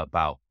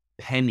about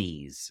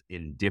pennies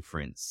in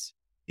difference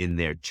in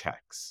their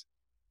checks.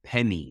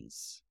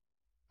 Pennies.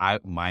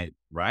 My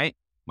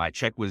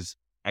check was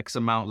X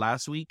amount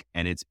last week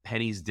and it's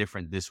pennies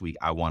different this week.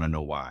 I want to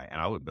know why. And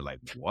I would be like,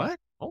 what?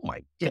 Oh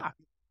my God.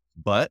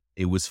 But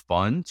it was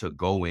fun to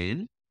go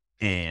in,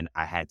 and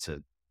I had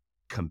to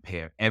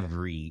compare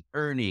every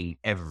earning,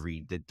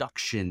 every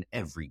deduction,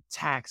 every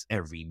tax,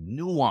 every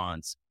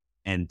nuance,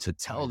 and to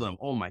tell them,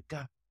 oh my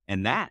God.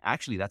 And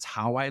that's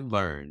how I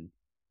learned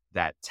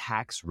that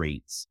tax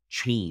rates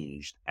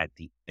changed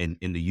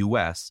in the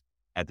US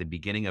at the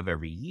beginning of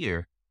every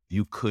year.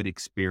 You could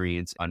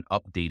experience an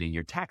update in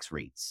your tax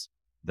rates.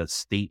 The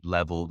state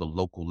level, the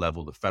local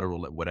level, the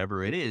federal,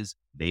 whatever it is,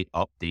 they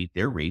update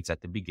their rates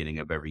at the beginning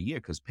of every year,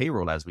 because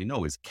payroll, as we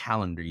know, is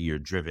calendar year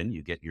driven.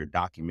 You get your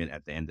document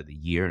at the end of the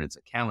year and it's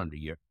a calendar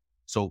year.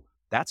 So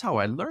that's how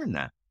I learned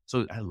that.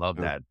 So I love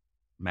that,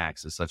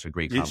 Max. It's such a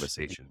great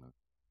conversation.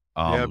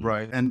 Yeah,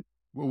 Brian. And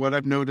what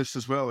I've noticed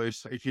as well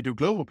is if you do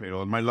global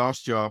payroll, in my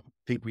last job, I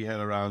think we had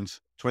around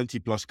 20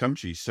 plus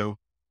countries. So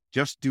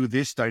just do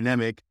this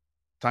dynamic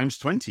times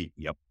 20.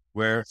 Yep.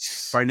 Where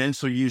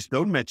financial years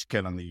don't match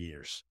calendar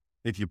years.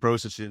 If you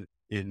process it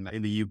in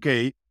the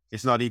UK,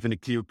 It's not even a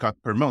clear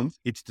cut per month.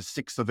 It's the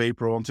 6th of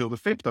April until the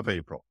 5th of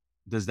April.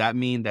 Does that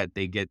mean that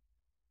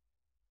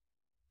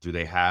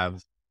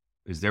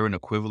is there an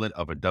equivalent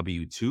of a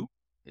W-2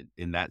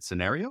 in that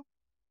scenario?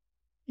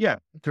 Yeah,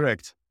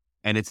 correct.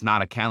 And it's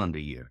not a calendar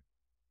year.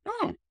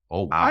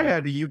 Oh, wow. I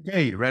had the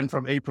UK ran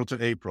from April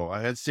to April.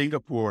 I had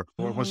Singapore,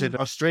 or was it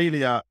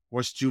Australia,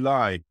 was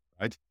July,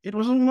 right? It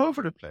was all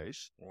over the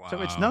place. Wow.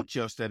 So it's not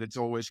just that it's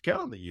always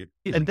calendar year.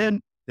 And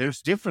then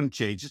there's different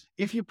changes.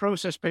 If you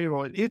process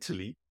payroll in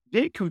Italy,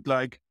 they could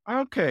let's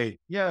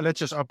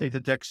just update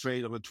the tax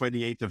rate on the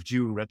 28th of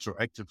June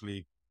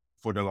retroactively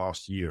for the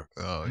last year.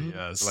 Oh,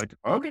 yes.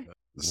 Okay.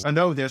 I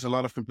know there's a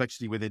lot of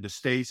complexity within the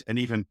states and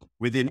even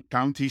within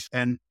counties,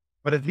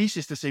 but at least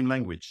it's the same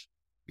language.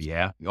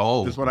 Yeah.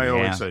 Oh, that's what I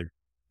always say.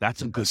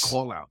 That's a good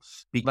call out.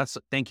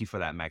 Thank you for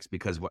that, Max,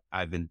 because what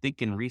I've been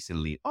thinking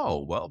recently,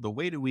 the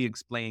way that we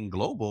explain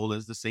global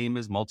is the same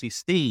as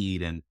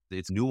multi-state, and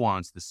it's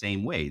nuanced the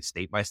same way,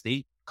 state by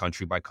state,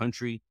 country by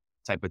country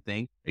type of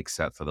thing,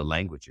 except for the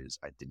languages.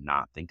 I did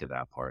not think of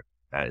that part.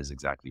 That is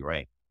exactly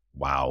right.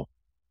 Wow.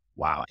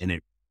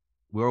 And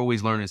we're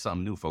always learning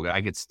something new, folks.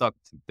 I get stuck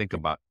to think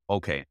about,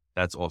 okay,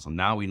 that's awesome.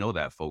 Now we know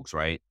that, folks,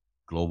 right?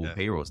 Global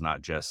payroll is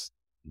not just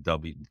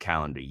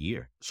calendar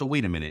year. So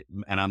wait a minute,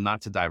 and I'm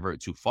not to divert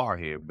too far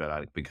here,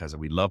 but because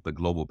we love the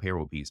global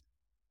payroll piece.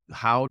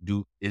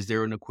 Is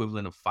there an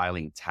equivalent of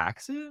filing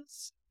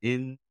taxes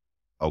and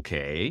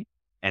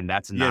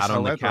that's not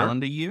on the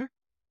calendar year?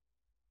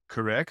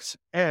 Correct.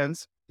 And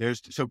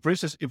for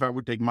instance, if I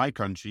would take my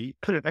country,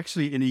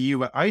 actually in the year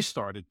where I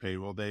started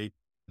payroll, the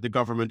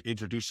government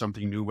introduced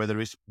something new where there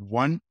is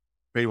one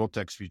payroll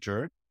tax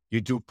return you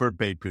do per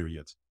pay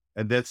period.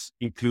 And that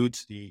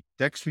includes the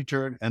tax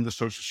return and the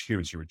social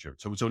security return.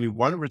 So it's only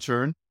one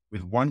return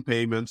with one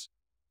payment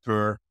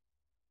per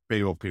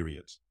payroll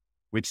period,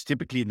 which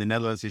typically in the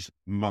Netherlands is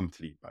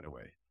monthly, by the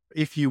way.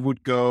 If you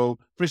would go,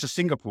 for instance,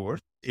 Singapore,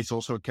 it's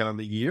also a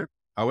calendar year.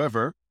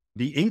 However,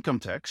 the income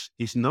tax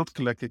is not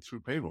collected through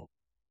payroll.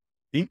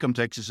 Income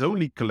tax is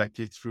only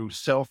collected through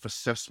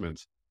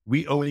self-assessment.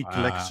 We only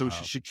collect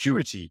social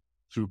security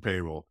through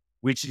payroll,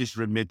 which is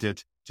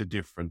remitted to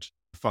different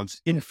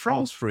funds. In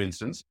France, for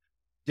instance,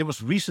 there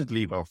was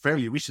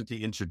fairly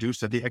recently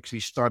introduced that they actually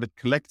started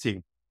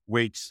collecting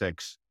wage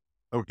tax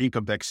or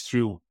income tax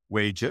through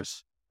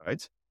wages,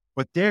 right?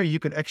 But there you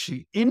can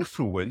actually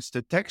influence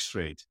the tax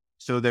rate.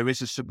 So there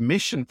is a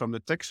submission from the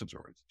tax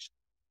authorities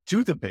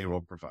to the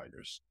payroll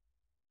providers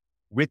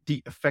with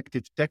the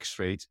effective tax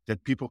rate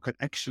that people can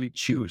actually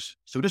choose.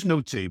 So there's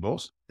no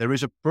tables. There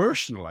is a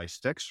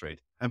personalized tax rate.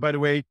 And by the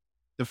way,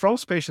 the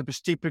France payslip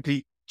is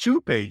typically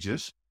 2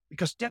 pages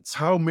because that's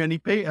how many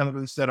pay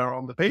elements that are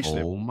on the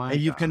payslip. Oh my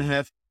and you God. can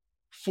have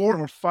 4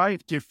 or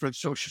 5 different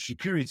social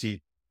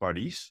security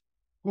bodies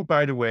who,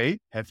 by the way,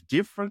 have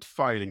different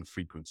filing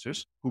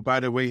frequencies, who, by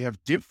the way,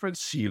 have different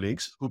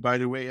ceilings, who, by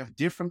the way, have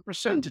different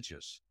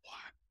percentages.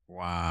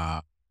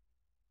 Wow.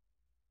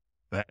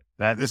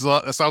 That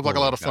sounds like a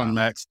lot of fun,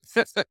 Max.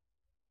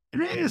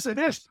 It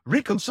is.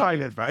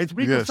 Reconcile it, right?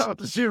 Reconcile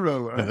to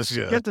zero.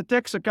 Get the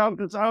tax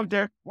accountants out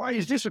there. Why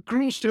is this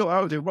accrual still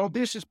out there? Well,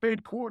 this is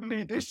paid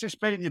quarterly. This is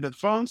paid in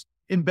advance.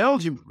 In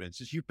Belgium, for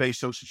instance, you pay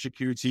Social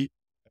Security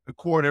a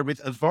quarter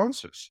with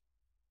advances.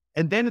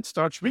 And then it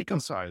starts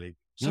reconciling.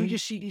 So you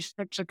see these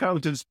tax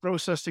accountants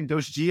processing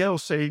those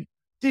GLs saying,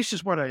 this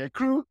is what I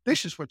accrue.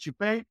 This is what you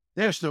pay.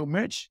 There's no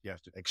match. You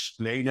have to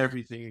explain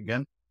everything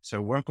again.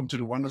 So welcome to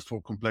the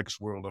wonderful, complex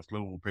world of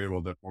global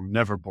payroll that will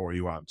never bore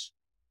you out.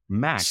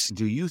 Max,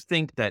 do you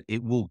think that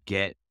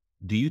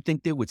do you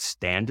think they would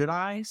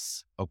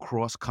standardize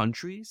across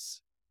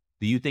countries?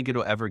 Do you think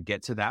it'll ever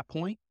get to that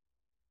point?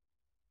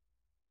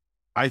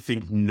 I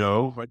think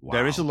no. But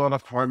there is a lot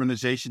of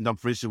harmonization done,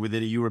 for instance,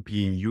 within the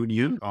European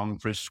Union on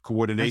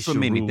coordination. That's what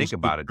made me rules think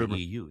about it, the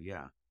EU,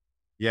 yeah.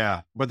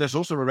 Yeah, but there's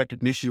also a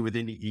recognition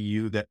within the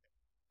EU that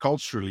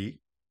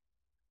culturally,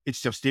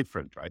 it's just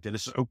different, right? And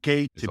it's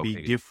okay to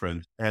be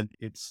different. And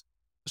it's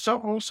so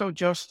also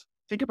just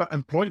think about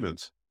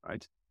employment,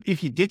 right?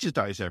 If you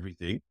digitize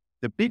everything,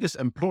 the biggest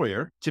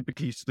employer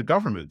typically is the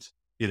government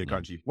in a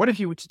country. What if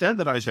you would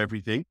standardize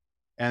everything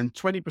and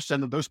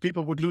 20% of those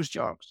people would lose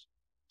jobs?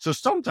 So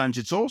sometimes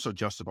it's also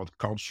just about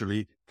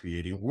culturally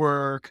creating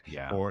work,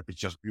 or it's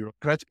just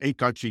bureaucratic. A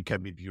country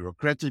can be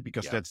bureaucratic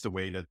because that's the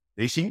way that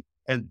they see,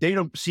 and they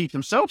don't perceive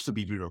themselves to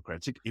be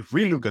bureaucratic. If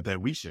we look at their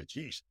research,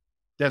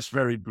 that's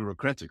very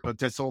bureaucratic, but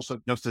that's also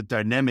just the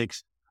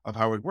dynamics of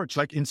how it works.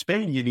 Like in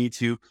Spain, you need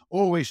to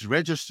always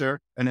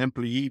register an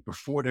employee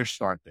before their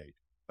start date,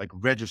 like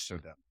register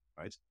them,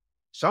 right?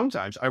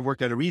 Sometimes I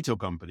worked at a retail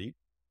company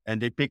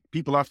and they pick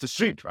people off the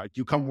street, right?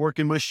 You come work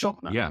in my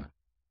shop now. Yeah.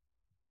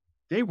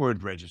 They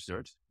weren't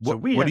registered.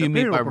 What do you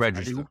mean by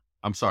register?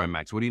 I'm sorry,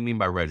 Max. What do you mean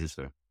by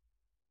register?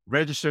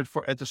 Registered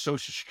at the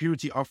Social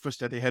Security office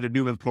that they had a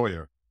new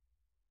employer,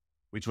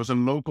 which was a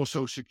local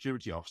Social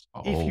Security office.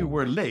 Oh. If you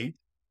were late,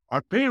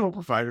 our payroll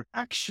provider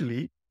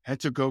actually had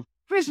to go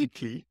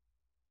physically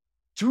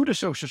to the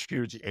Social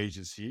Security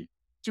agency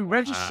to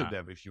register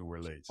them if you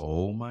were late.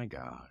 Oh my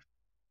God.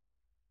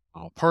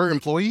 Per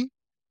employee?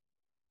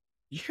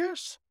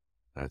 Yes.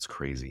 That's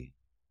crazy.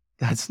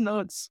 That's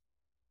nuts.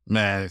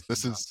 Man,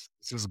 this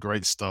is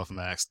great stuff,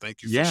 Max.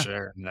 Thank you for Yeah.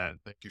 sharing that.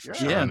 Thank you for Yeah.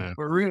 sharing that.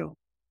 For real.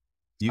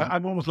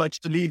 I'm almost like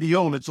Celine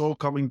Dion. It's all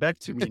coming back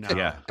to me now.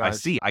 Yeah, I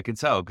guys. see. I can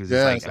tell because it's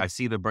Yes. like I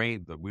see the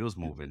wheels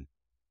moving.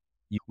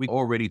 We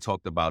already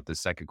talked about the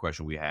second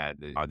question we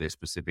had. Are there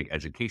specific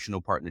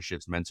educational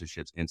partnerships,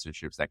 mentorships,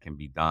 internships that can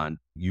be done?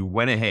 You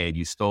went ahead,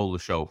 you stole the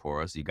show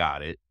for us. You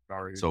got it.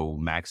 Sorry. So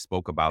Max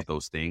spoke about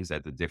those things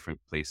that the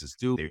different places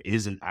do. There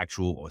is an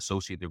actual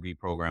associate degree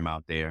program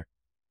out there.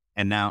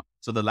 And now,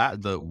 so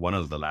the one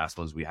of the last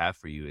ones we have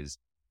for you is,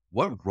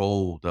 what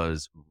role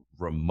does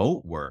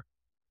remote work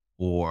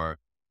or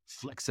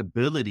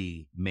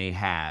flexibility may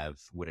have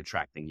with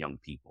attracting young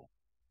people?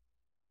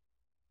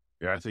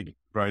 Yeah, I think,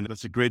 Brian,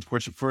 that's a great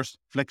question. First,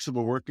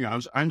 flexible working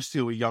hours. I'm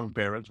still a young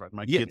parent, right?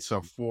 My kids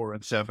are 4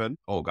 and 7.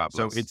 Oh, God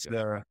So bless.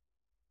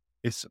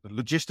 it's a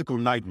logistical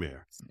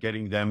nightmare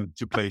getting them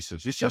to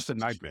places. It's just a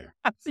nightmare.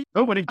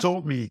 Nobody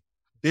told me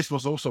this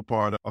was also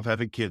part of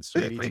having kids.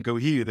 They need to go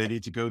here. They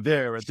need to go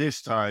there at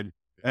this time.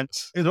 And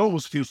it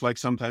almost feels like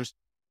sometimes,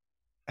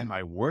 am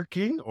I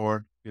working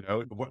or,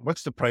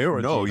 what's the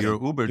priority? No, you're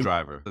an Uber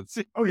driver.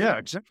 Oh, yeah,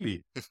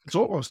 exactly. It's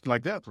almost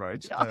like that,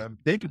 right?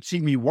 They could see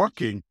me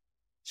walking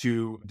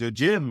to the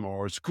gym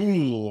or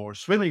school or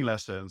swimming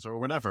lessons or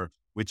whatever,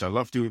 which I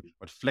love doing.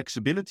 But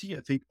flexibility,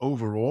 I think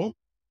overall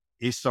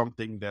is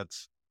something that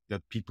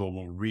people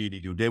will really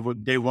do.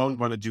 They won't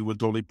want to do a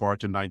Dolly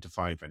Parton 9 to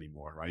 5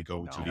 anymore, right?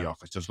 Go to the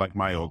office, just like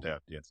my old dad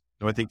did.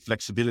 So I think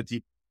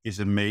flexibility is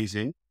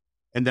amazing.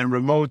 And then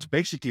remote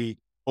basically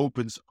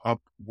opens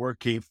up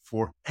working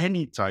for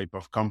any type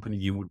of company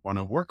you would want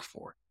to work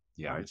for.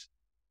 Yeah. Right?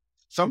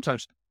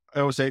 Sometimes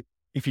I always say,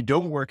 if you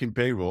don't work in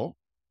payroll,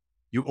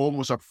 you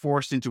almost are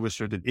forced into a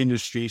certain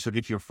industry. So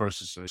if you're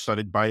first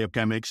studied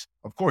biochemics,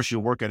 of course you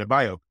work at a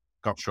bio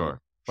company.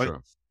 Sure. But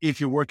Sure. if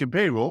you work in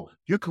payroll,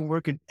 you can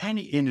work in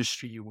any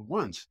industry you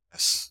want.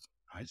 Yes.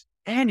 Right?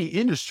 Any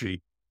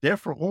industry.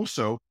 Therefore,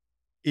 also,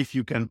 if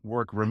you can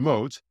work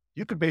remote,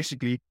 you could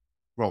basically,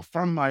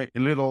 from my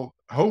little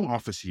home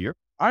office here,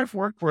 I've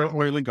worked for an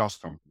oil and gas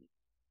company.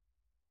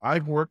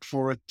 I've worked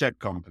for a tech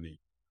company.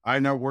 I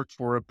now work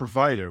for a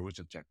provider who's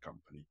a tech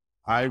company.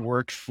 I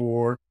worked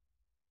for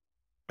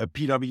a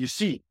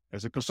PwC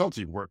as a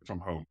consultant, work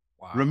from home.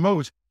 Wow.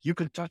 Remote, you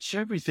can touch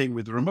everything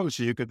with remote.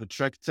 So you can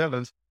attract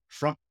talent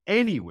from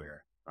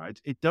anywhere, right?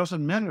 It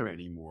doesn't matter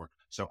anymore.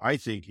 So I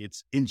think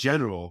it's in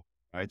general,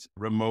 right?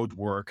 Remote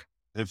work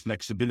and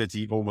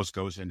flexibility almost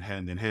goes in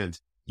hand.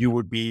 You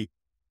would be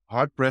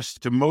hard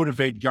pressed to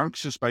motivate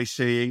youngsters by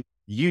saying,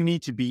 you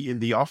need to be in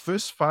the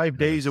office 5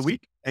 days a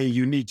week and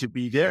you need to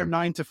be there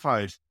 9 to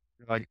 5.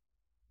 You're like,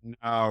 no,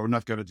 we're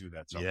not going to do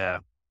that.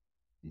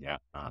 Yeah.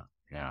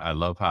 I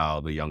love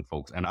how the young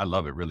folks, and I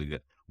love it really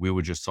good. We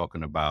were just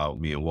talking about,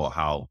 me and Walt,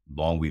 how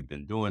long we've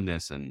been doing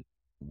this and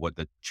what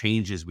the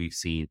changes we've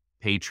seen,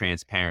 pay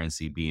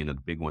transparency being a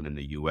big one in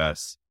the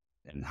US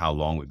and how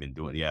long we've been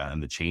doing. Yeah.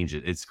 And the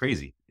changes, it's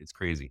crazy. It's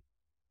crazy.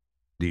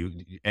 Do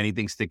you,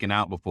 anything sticking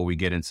out before we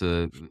get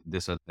into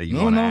this that you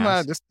want to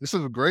ask? Man, this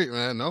is great,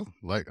 man. No,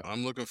 like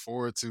I'm looking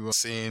forward to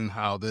seeing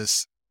how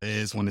this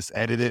is when it's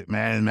edited,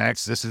 man.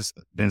 Max, this has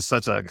been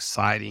such an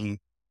exciting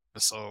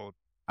episode.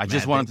 I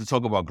just wanted to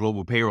talk about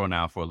global payroll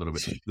now for a little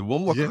bit. The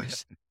one more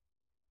question.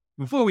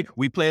 Before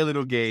we play a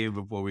little game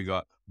before we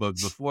go, but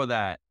before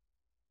that,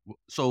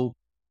 so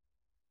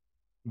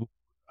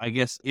I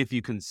guess if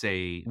you can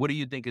say, what do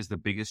you think is the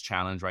biggest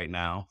challenge right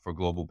now for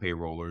global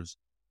payrollers?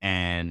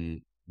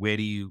 And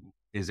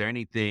is there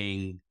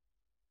anything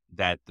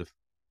that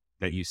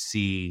you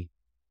see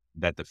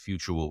that the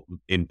future will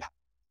impact?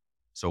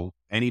 So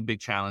any big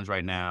challenge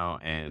right now,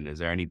 and is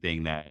there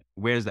anything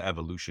where's the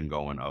evolution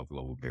going of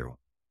global payroll?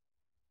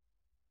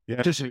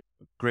 Yeah, this is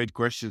a great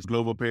question.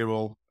 Global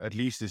payroll, at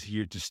least, is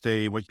here to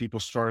stay. What people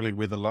are struggling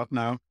with a lot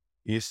now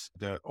is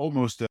the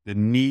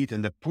need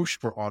and the push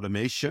for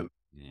automation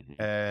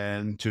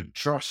and to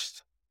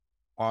trust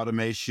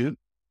automation.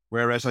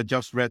 Whereas I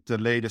just read the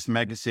latest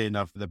magazine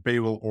of the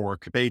payroll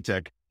org,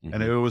 Paytech,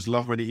 and I always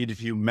love when they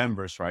interview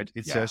members, right?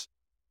 It says,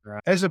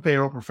 as a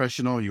payroll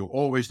professional, you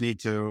always need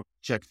to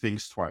check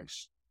things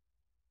twice.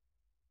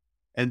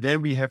 And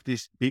then we have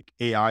this big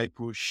AI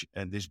push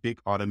and this big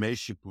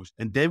automation push.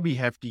 And then we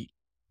have the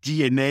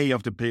DNA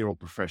of the payroll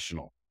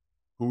professional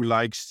who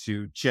likes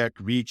to check,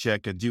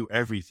 recheck, and do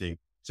everything.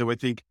 So I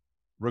think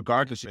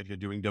regardless if you're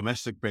doing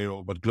domestic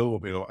payroll, but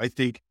global payroll, I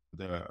think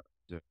the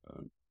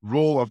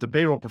role of the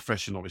payroll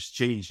professional is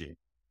changing.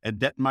 And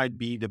that might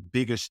be the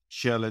biggest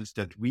challenge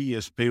that we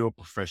as payroll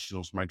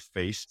professionals might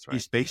face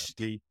is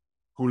basically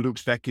who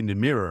looks back in the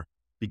mirror.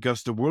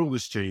 Because the world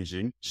is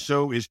changing,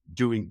 so is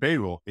doing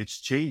payroll. It's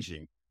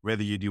changing,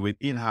 whether you do it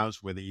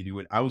in-house, whether you do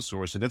it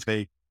outsourced. And that's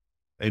a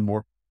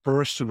more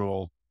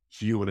personal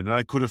view. And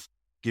I could have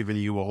given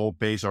you a whole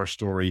Payzar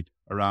story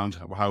around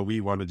how we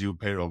want to do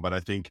payroll, but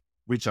I think,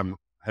 which I'm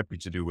happy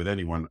to do with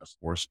anyone, of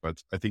course,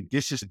 but I think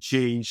this is a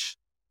change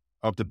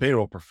of the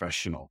payroll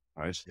professional,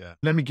 right? Yeah.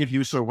 Let me give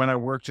you, so when I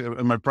worked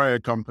in my prior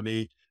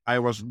company, I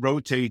was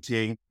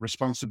rotating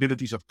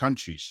responsibilities of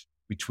countries.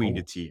 between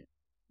the team.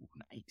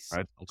 Nice.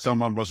 Right? Okay.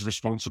 Someone was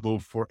responsible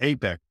for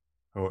APAC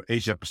or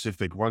Asia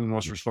Pacific. One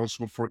was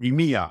responsible for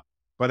EMEA.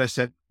 But I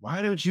said,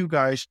 why don't you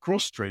guys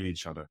cross-train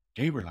each other?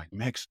 They were like,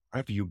 Max,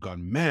 have you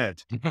gone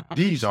mad?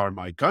 These are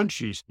my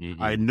countries.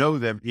 I know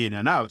them in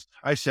and out.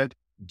 I said,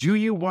 do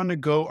you want to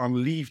go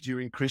on leave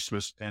during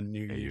Christmas and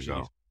New Year's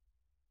Eve?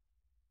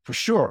 For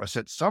sure. I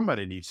said,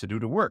 somebody needs to do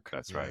the work.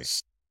 That's right.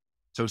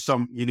 So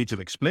you need to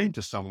explain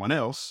to someone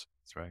else.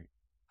 That's right.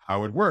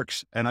 How it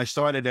works. And I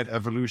started that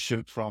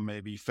evolution from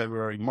maybe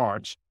February,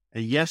 March.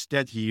 And yes,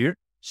 that year,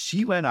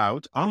 she went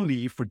out on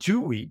leave for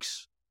 2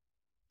 weeks,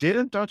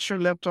 didn't touch her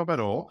laptop at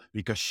all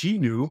because she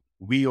knew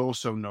we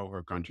also know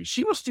her country.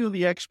 She was still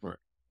the expert,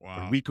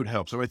 but we could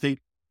help. So I think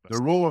the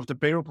role of the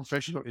payroll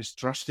professional is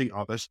trusting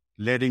others,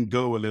 letting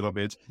go a little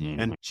bit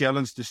and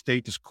challenge the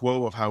status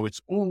quo of how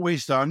it's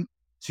always done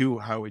to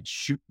how it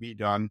should be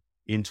done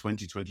in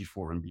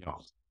 2024 and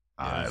beyond.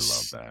 I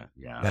love that.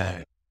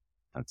 Yeah.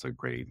 That's a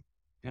great,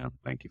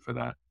 thank you for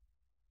that.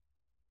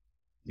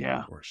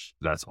 Yeah. Of course.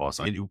 That's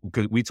awesome.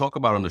 Because we talk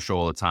about on the show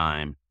all the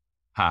time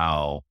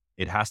how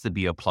it has to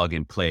be a plug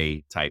and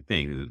play type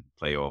thing. To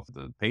play off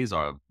the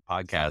Payzar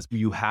podcast,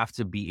 you have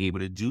to be able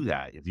to do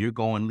that. If you're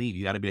going leave,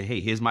 you got to be,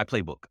 hey, here's my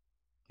playbook.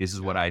 This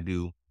is what I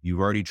do. You've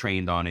already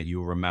trained on it.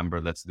 You'll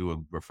remember. Let's do a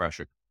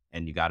refresher.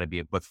 And you got to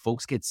be, but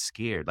folks get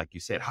scared. Like you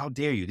said, how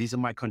dare you? These are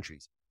my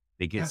countries.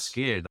 They get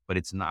scared, but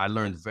it's not. I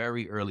learned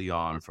very early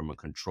on from a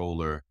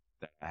controller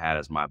that I had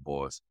as my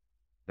boss,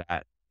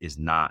 that is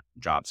not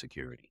job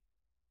security.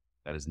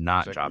 That is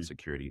not job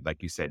security.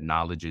 Like you said,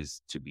 knowledge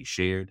is to be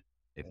shared.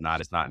 If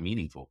not, it's not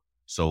meaningful.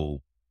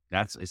 So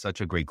it's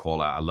such a great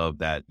call out. I love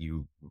that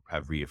you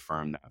have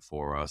reaffirmed that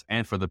for us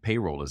and for the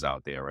payrollers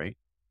out there, right?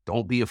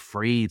 Don't be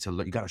afraid to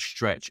you got to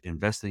stretch,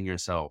 invest in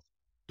yourself.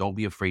 Don't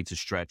be afraid to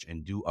stretch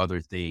and do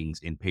other things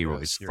in payroll.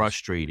 It's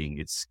frustrating.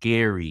 It's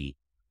scary,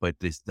 but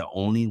the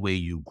only way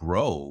you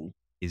grow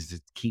is to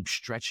keep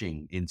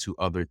stretching into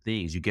other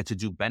things. You get to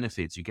do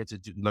benefits. You get to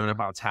learn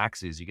about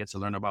taxes. You get to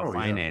learn about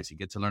finance. You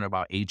get to learn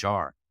about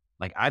HR.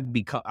 Like I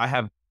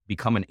have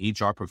become an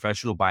HR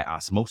professional by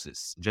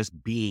osmosis,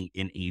 just being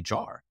in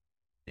HR.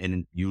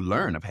 And you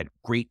learn. I've had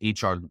great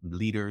HR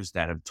leaders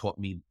that have taught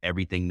me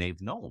everything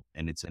they've known.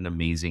 And it's an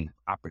amazing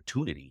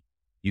opportunity.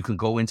 You can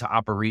go into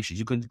operations.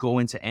 You can go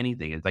into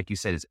anything. Like you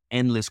said, it's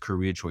endless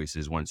career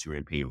choices once you're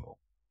in payroll.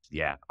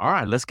 Yeah. All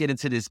right. Let's get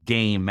into this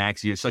game,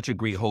 Max. You're such a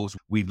great host.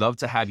 We'd love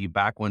to have you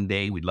back one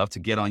day. We'd love to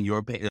get on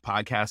your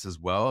podcast as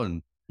well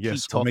and keep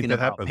talking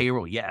about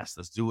payroll. Yes,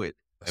 let's do it.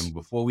 And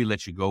before we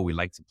let you go, we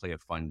like to play a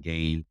fun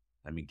game.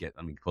 Let me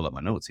pull up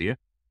my notes here.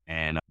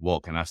 And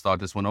Walt, can I start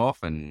this one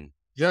off? And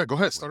yeah, go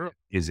ahead. Start it up.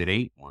 Is it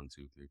 8? 1,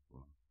 2, 3,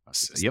 4.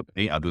 5, yep,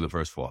 8. I'll do the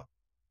first 4.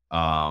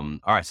 All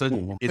right.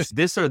 So it's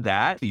this or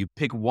that. You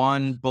pick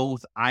one,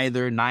 both,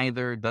 either,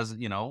 neither.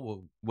 Doesn't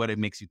what it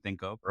makes you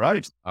think of.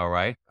 Right. All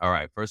right.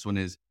 First one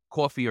is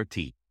coffee or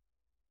tea.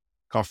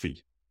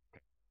 Coffee.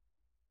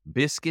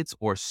 Biscuits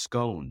or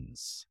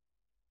scones.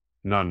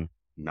 None.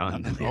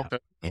 Okay.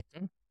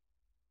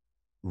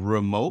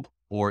 Remote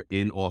or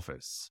in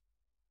office.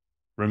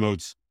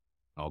 Remote.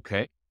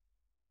 Okay.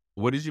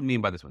 What did you mean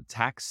by this one?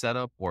 Tax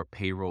setup or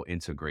payroll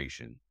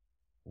integration?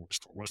 I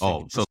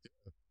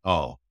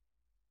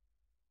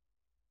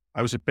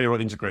was a payroll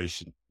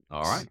integration.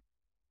 All right.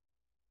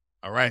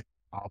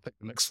 I'll pick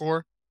the next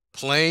 4.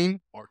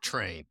 Plane or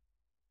train?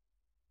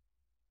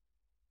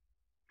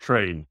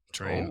 Train.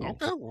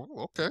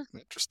 Oh. Okay.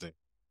 Interesting.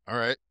 All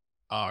right.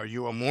 Are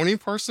you a morning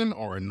person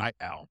or a night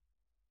owl?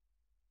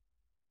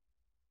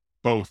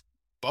 Both.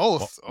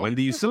 When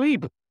do you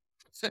sleep?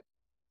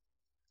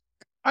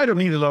 I don't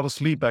need a lot of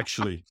sleep,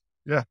 actually.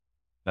 Yeah.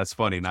 That's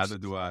funny. Neither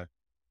do I.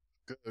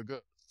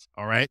 Good.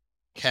 All right.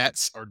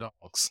 Cats or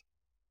dogs?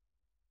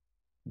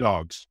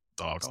 Dogs.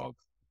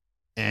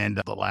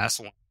 And the last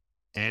one,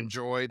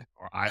 Android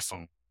or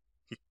iPhone?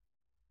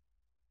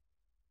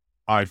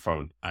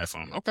 iPhone.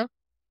 Okay.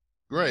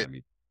 Great.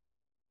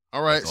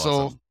 All right. That's so,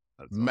 awesome.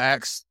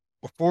 Max,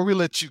 before we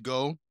let you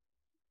go,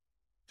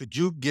 could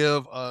you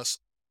give us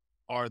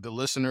or the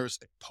listeners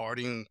a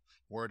parting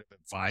word of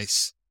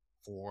advice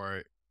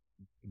for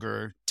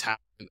your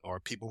talent or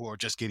people who are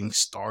just getting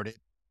started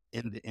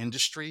in the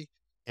industry?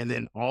 And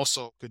then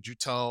also, could you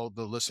tell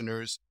the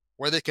listeners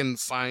where they can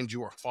find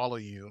you or follow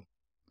you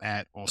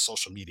on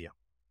social media?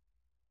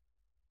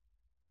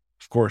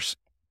 Of course.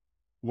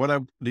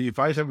 The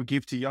advice I would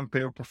give to young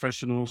payroll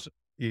professionals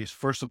is,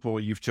 first of all,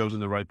 you've chosen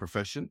the right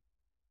profession.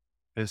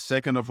 And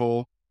second of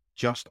all,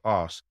 just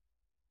ask.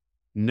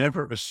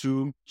 Never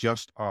assume,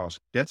 just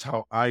ask. That's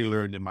how I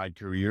learned in my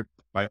career,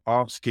 by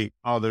asking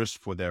others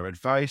for their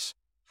advice,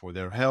 for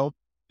their help,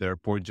 their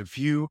point of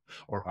view,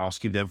 or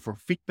asking them for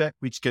feedback,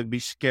 which can be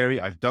scary.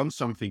 I've done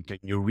something. Can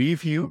you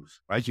review?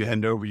 Right? You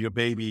hand over your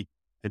baby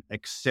and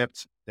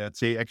accept that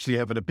they actually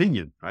have an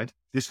opinion, right?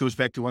 This goes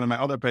back to one of my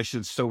other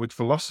passions, Stoic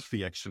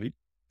philosophy, actually.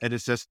 And it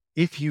says,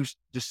 if you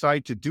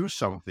decide to do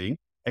something,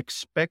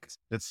 expect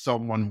that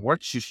someone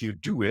watches you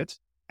do it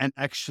and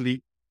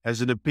actually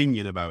has an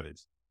opinion about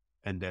it.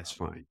 And that's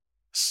fine.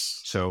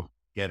 So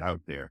get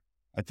out there.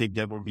 I think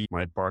that would be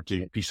my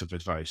parting piece of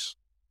advice.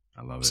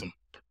 I love Awesome.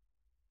 it.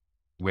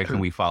 Where can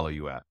we follow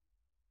you at?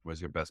 Where's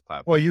your best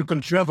platform? Well, you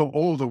can travel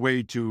all the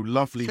way to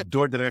lovely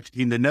Dordrecht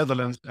in the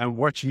Netherlands and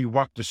watch me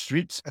walk the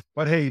streets.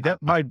 But hey,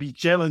 that might be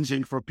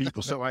challenging for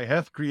people. So I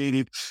have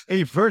created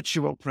a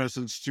virtual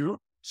presence too.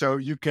 So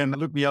you can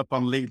look me up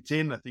on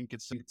LinkedIn. I think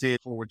it's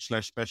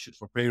LinkedIn/passion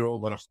for payroll.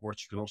 But of course,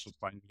 you can also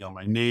find me on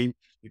my name.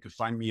 You can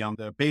find me on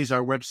the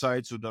Payzar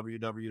website, so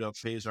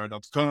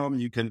www.payzar.com.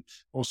 You can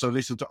also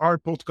listen to our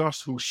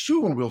podcast, who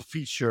soon will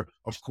feature,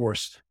 of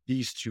course,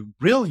 these two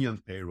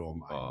brilliant payroll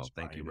minds. Oh,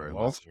 thank you very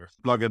much. much.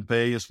 Plug and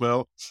Pay as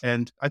well.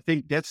 And I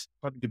think that's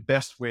probably the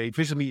best way.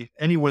 Visibly, if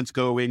anyone's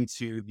going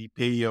to the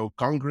PEO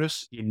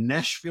Congress in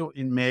Nashville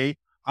in May,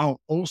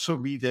 I'll also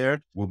be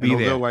there. We'll be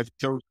there. Although I've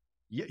chosen,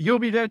 you'll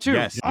be there too.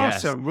 Yes,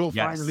 Awesome. yes, We'll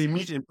yes. finally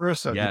meet in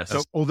person. Yes.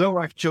 So although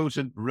I've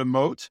chosen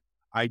remote,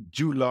 I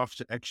do love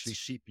to actually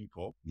see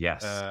people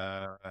Yes.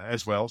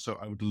 as well. So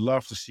I would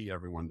love to see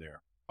everyone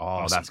there. Oh,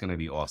 Awesome. that's going to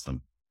be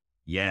awesome.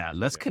 Yeah.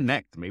 Let's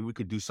connect. Maybe we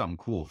could do something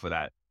cool for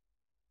that.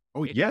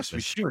 Oh, yes, we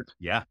should.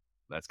 Yeah.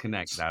 Let's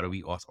connect. That'll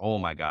be awesome. Oh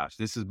my gosh.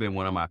 This has been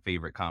one of my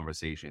favorite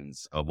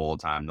conversations of all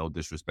time. No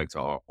disrespect to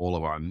all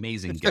of our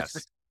amazing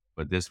guests,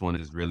 but this one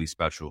is really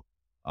special.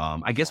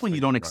 I guess when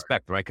you don't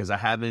expect, right? Because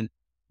I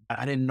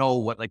didn't know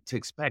what to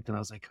expect. And I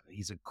was like,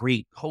 he's a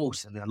great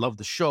host and I love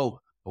the show.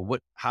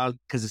 But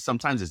because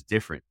sometimes it's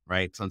different,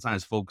 right?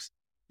 Sometimes folks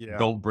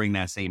don't bring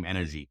that same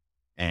energy.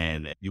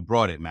 And you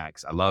brought it,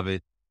 Max. I love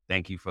it.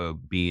 Thank you for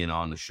being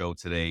on the show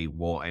today.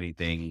 Walt,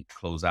 anything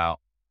close out?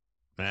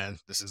 Man,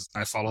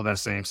 I follow that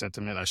same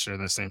sentiment. I share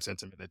that same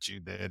sentiment that you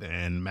did.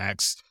 And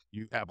Max,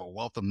 you have a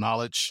wealth of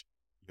knowledge.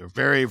 You're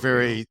very,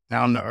 very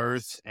down to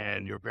earth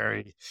and you're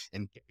very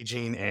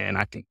engaging. And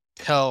I can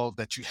tell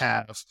that you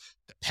have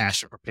the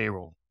passion for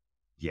payroll.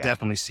 Yeah,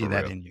 definitely see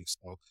that real. in you.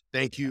 So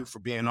thank you for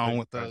being on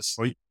with us.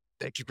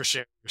 Thank you for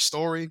sharing your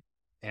story.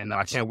 And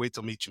I can't wait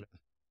to meet you,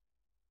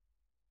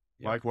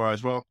 man.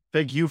 Likewise. Well,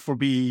 thank you for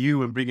being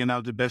you and bringing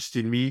out the best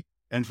in me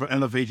and for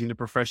elevating the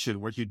profession.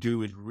 What you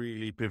do is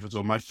really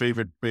pivotal. My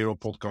favorite payroll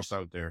podcast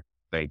out there.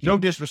 Thank you. No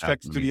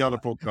disrespect to the other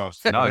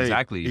podcasts. No, Hey,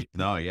 exactly.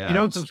 No, yeah. You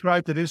don't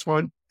subscribe to this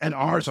one and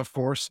ours, of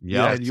course.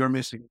 Yeah. You're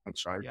missing.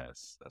 That's right.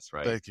 Yes, that's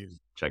right. Thank you.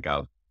 Check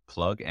out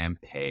Plug and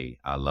Pay.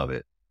 I love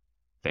it.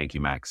 Thank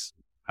you, Max.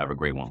 Have a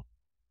great one.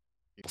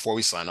 Before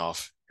we sign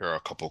off, here are a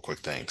couple of quick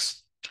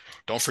things.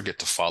 Don't forget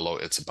to follow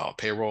It's About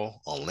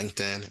Payroll on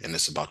LinkedIn and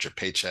It's About Your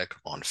Paycheck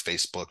on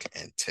Facebook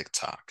and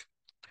TikTok.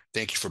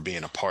 Thank you for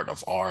being a part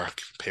of our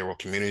payroll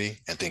community,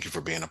 and thank you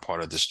for being a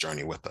part of this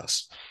journey with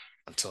us.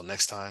 Until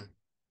next time,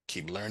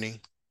 keep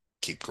learning,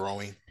 keep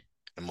growing,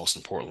 and most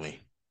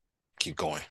importantly, keep going.